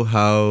know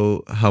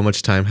how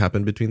much time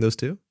happened between those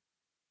two?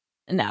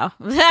 No.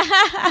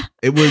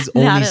 It was Not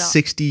only at all.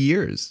 60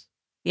 years.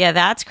 Yeah,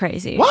 that's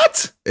crazy.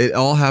 What? It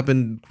all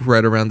happened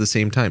right around the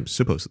same time,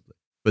 supposedly.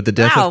 But the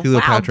death Wow, of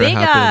Cleopatra big,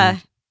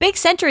 happened, big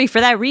century for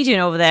that region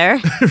over there.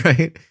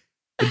 right?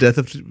 The death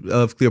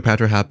of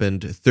Cleopatra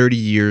happened 30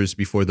 years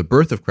before the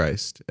birth of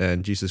Christ,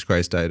 and Jesus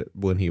Christ died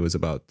when he was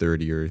about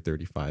 30 or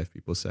 35,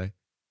 people say.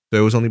 So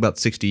it was only about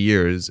 60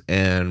 years,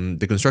 and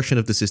the construction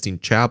of the Sistine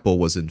Chapel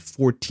was in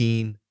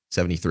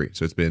 1473.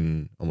 So it's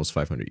been almost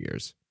 500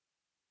 years.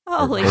 Or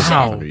Holy close to shit.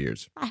 Wow. 500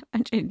 years.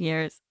 500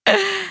 years.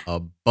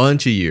 A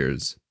bunch of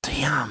years.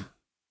 Damn.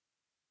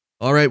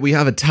 All right, we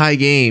have a tie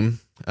game.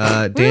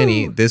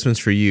 Danny, Woo. this one's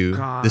for you.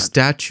 God. The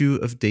Statue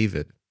of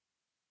David. Is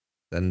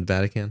that in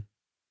Vatican?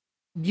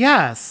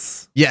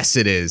 Yes. Yes,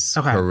 it is.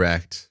 Okay.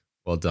 Correct.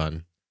 Well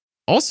done.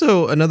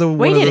 Also, another one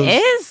Wait, of it those...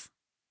 is?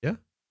 Yeah.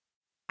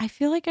 I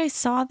feel like I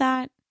saw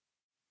that.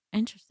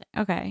 Interesting.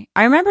 Okay.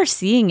 I remember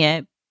seeing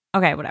it.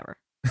 Okay, whatever.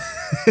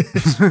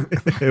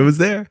 It was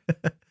there.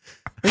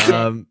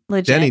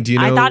 Legit. Danny, do you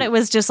know? I thought it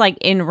was just like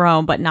in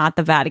Rome, but not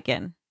the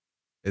Vatican.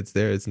 It's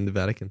there. It's in the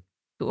Vatican.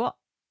 Cool.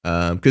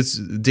 Because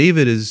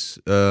David is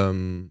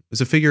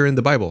a figure in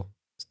the Bible.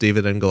 It's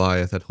David and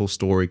Goliath. That whole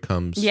story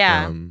comes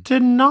Yeah.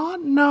 Did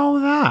not know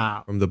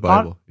that. from the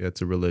Bible. Yeah,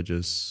 it's a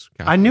religious.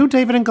 I knew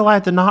David and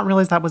Goliath, did not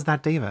realize that was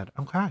that David.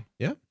 Okay.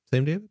 Yeah,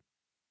 same David.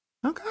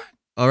 Okay.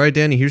 All right,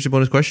 Danny. Here's your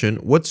bonus question.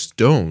 What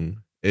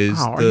stone is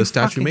Wow, are the you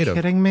statue fucking made of?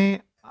 kidding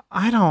me?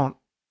 I don't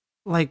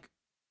like.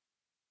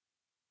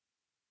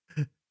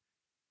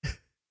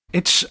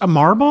 It's a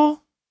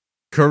marble.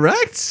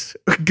 Correct.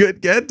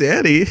 Good get,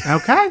 Danny.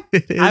 Okay.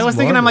 It is I was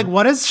thinking, I'm like, marble.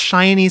 what is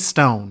shiny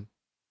stone?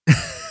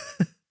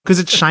 Because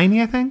it's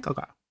shiny, I think.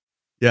 Okay.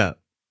 Yeah.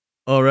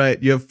 All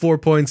right. You have 4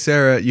 points,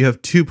 Sarah. You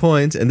have 2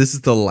 points, and this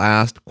is the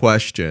last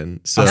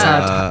question. So,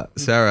 Okay.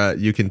 Sarah,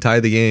 you can tie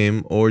the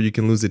game, or you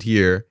can lose it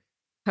here.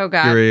 Oh,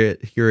 God.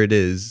 Here it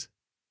is.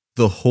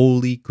 The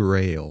Holy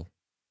Grail.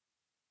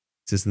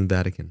 This is in the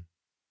Vatican.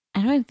 I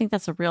don't even think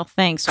that's a real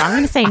thing. So I'm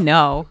going to say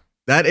no.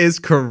 That is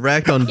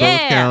correct on both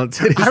Yeah.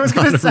 counts. It is I was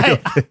not gonna a say, real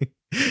thing.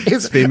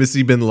 It's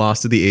famously been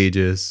lost to the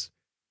ages.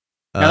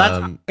 Now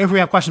that's, if we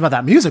have questions about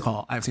that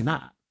musical, I've seen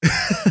that.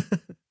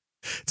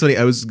 It's funny.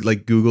 I was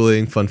like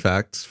Googling fun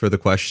facts for the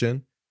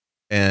question,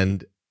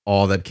 and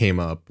all that came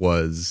up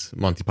was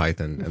Monty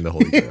Python and the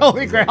Holy Grail.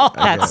 Holy I was Grail. like,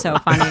 I That's don't-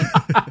 so funny.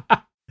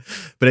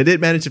 But I did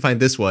manage to find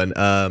this one.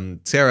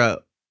 Sarah,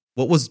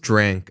 what was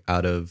drank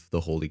out of the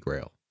Holy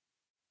Grail?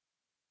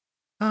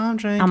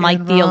 I'm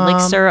like the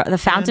elixir, the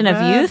fountain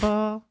of youth.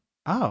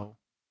 Oh.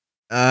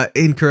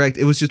 Incorrect.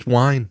 It was just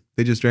wine.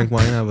 They just drank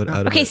wine out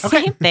of Okay, it.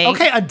 same thing.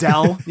 Okay,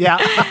 Adele. Yeah.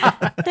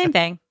 Same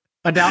thing.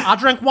 Adele, I'll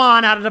drink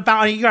wine out of the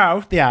fountain of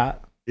youth. Yeah.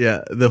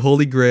 Yeah, the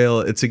Holy Grail,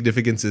 its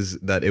significance is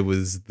that it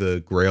was the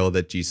grail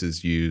that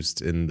Jesus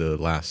used in the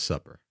Last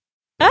Supper.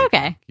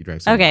 Okay. He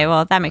drank some Okay, wine well,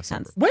 at that the makes Last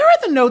sense. Where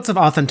are the notes of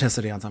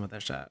authenticity on some of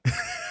this shit?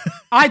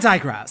 I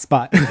digress,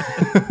 but.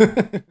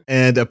 Supper.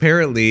 And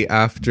apparently,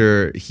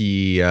 after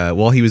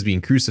while he was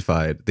being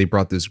crucified, they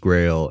brought this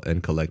grail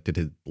and collected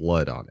his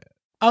blood on it.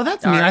 Oh,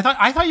 that's mean. I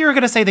thought you were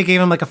gonna say they gave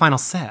him like a final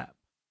sip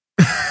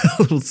A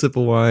little sip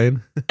of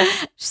wine.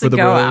 Just For to the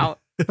go road. out.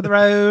 for the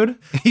road.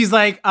 He's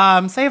like,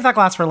 save that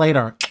glass for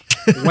later.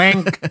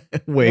 Wink.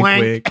 Wink,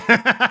 wink.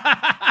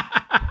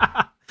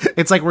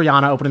 It's like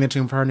Rihanna opening the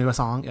tomb for her newest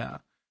song. Yeah.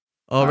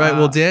 All right,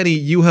 well, Danny,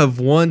 you have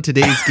won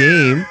today's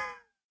game.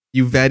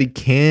 You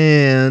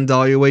Vaticaned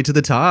all your way to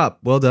the top.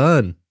 Well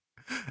done.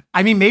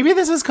 I mean, maybe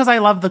this is because I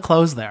love the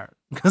clothes there.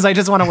 Because I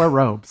just want to wear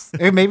robes.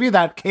 Maybe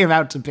that came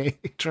out to be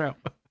true.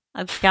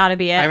 That's got to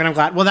be it. I mean, I'm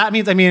glad. Well, that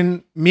means, me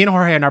and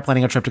Jorge are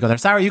planning a trip to go there.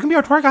 Sarah, you can be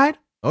our tour guide.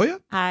 Oh, yeah.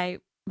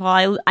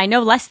 I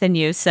know less than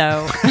you,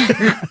 so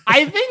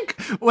I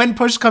think when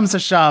push comes to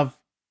shove,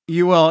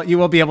 you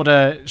will be able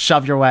to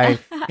shove your way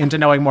into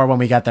knowing more when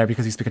we get there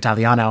because you speak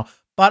Italiano.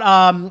 But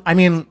I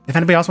mean, if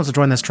anybody else wants to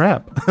join this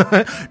trip,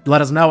 let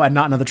us know at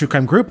Not Another True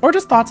Crime Group, or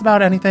just thoughts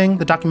about anything,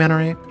 the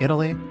documentary,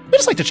 Italy. We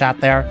just like to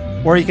chat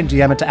there. Or you can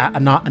DM it to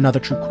at Not Another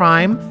True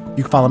Crime.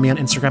 You can follow me on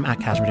Instagram at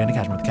CashmereDanny,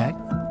 Cashmere with a K.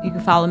 You can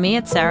follow me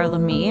at Sarah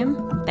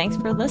Lamine. Thanks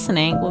for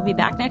listening. We'll be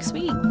back next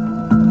week.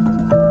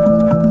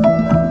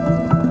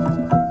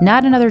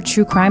 Not Another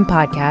True Crime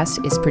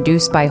Podcast is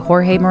produced by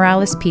Jorge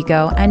Morales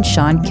Pico and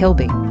Sean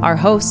Kilby. Our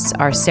hosts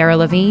are Sarah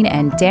Levine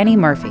and Danny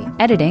Murphy.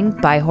 Editing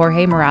by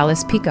Jorge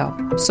Morales Pico.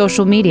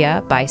 Social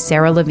media by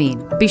Sarah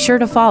Levine. Be sure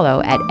to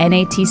follow at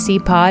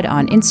NATC Pod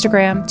on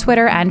Instagram,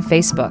 Twitter, and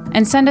Facebook.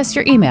 And send us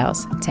your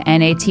emails to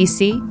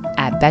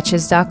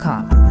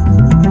natc@betches.com.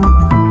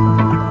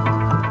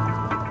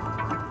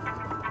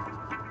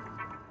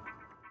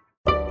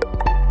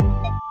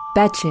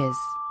 Betches.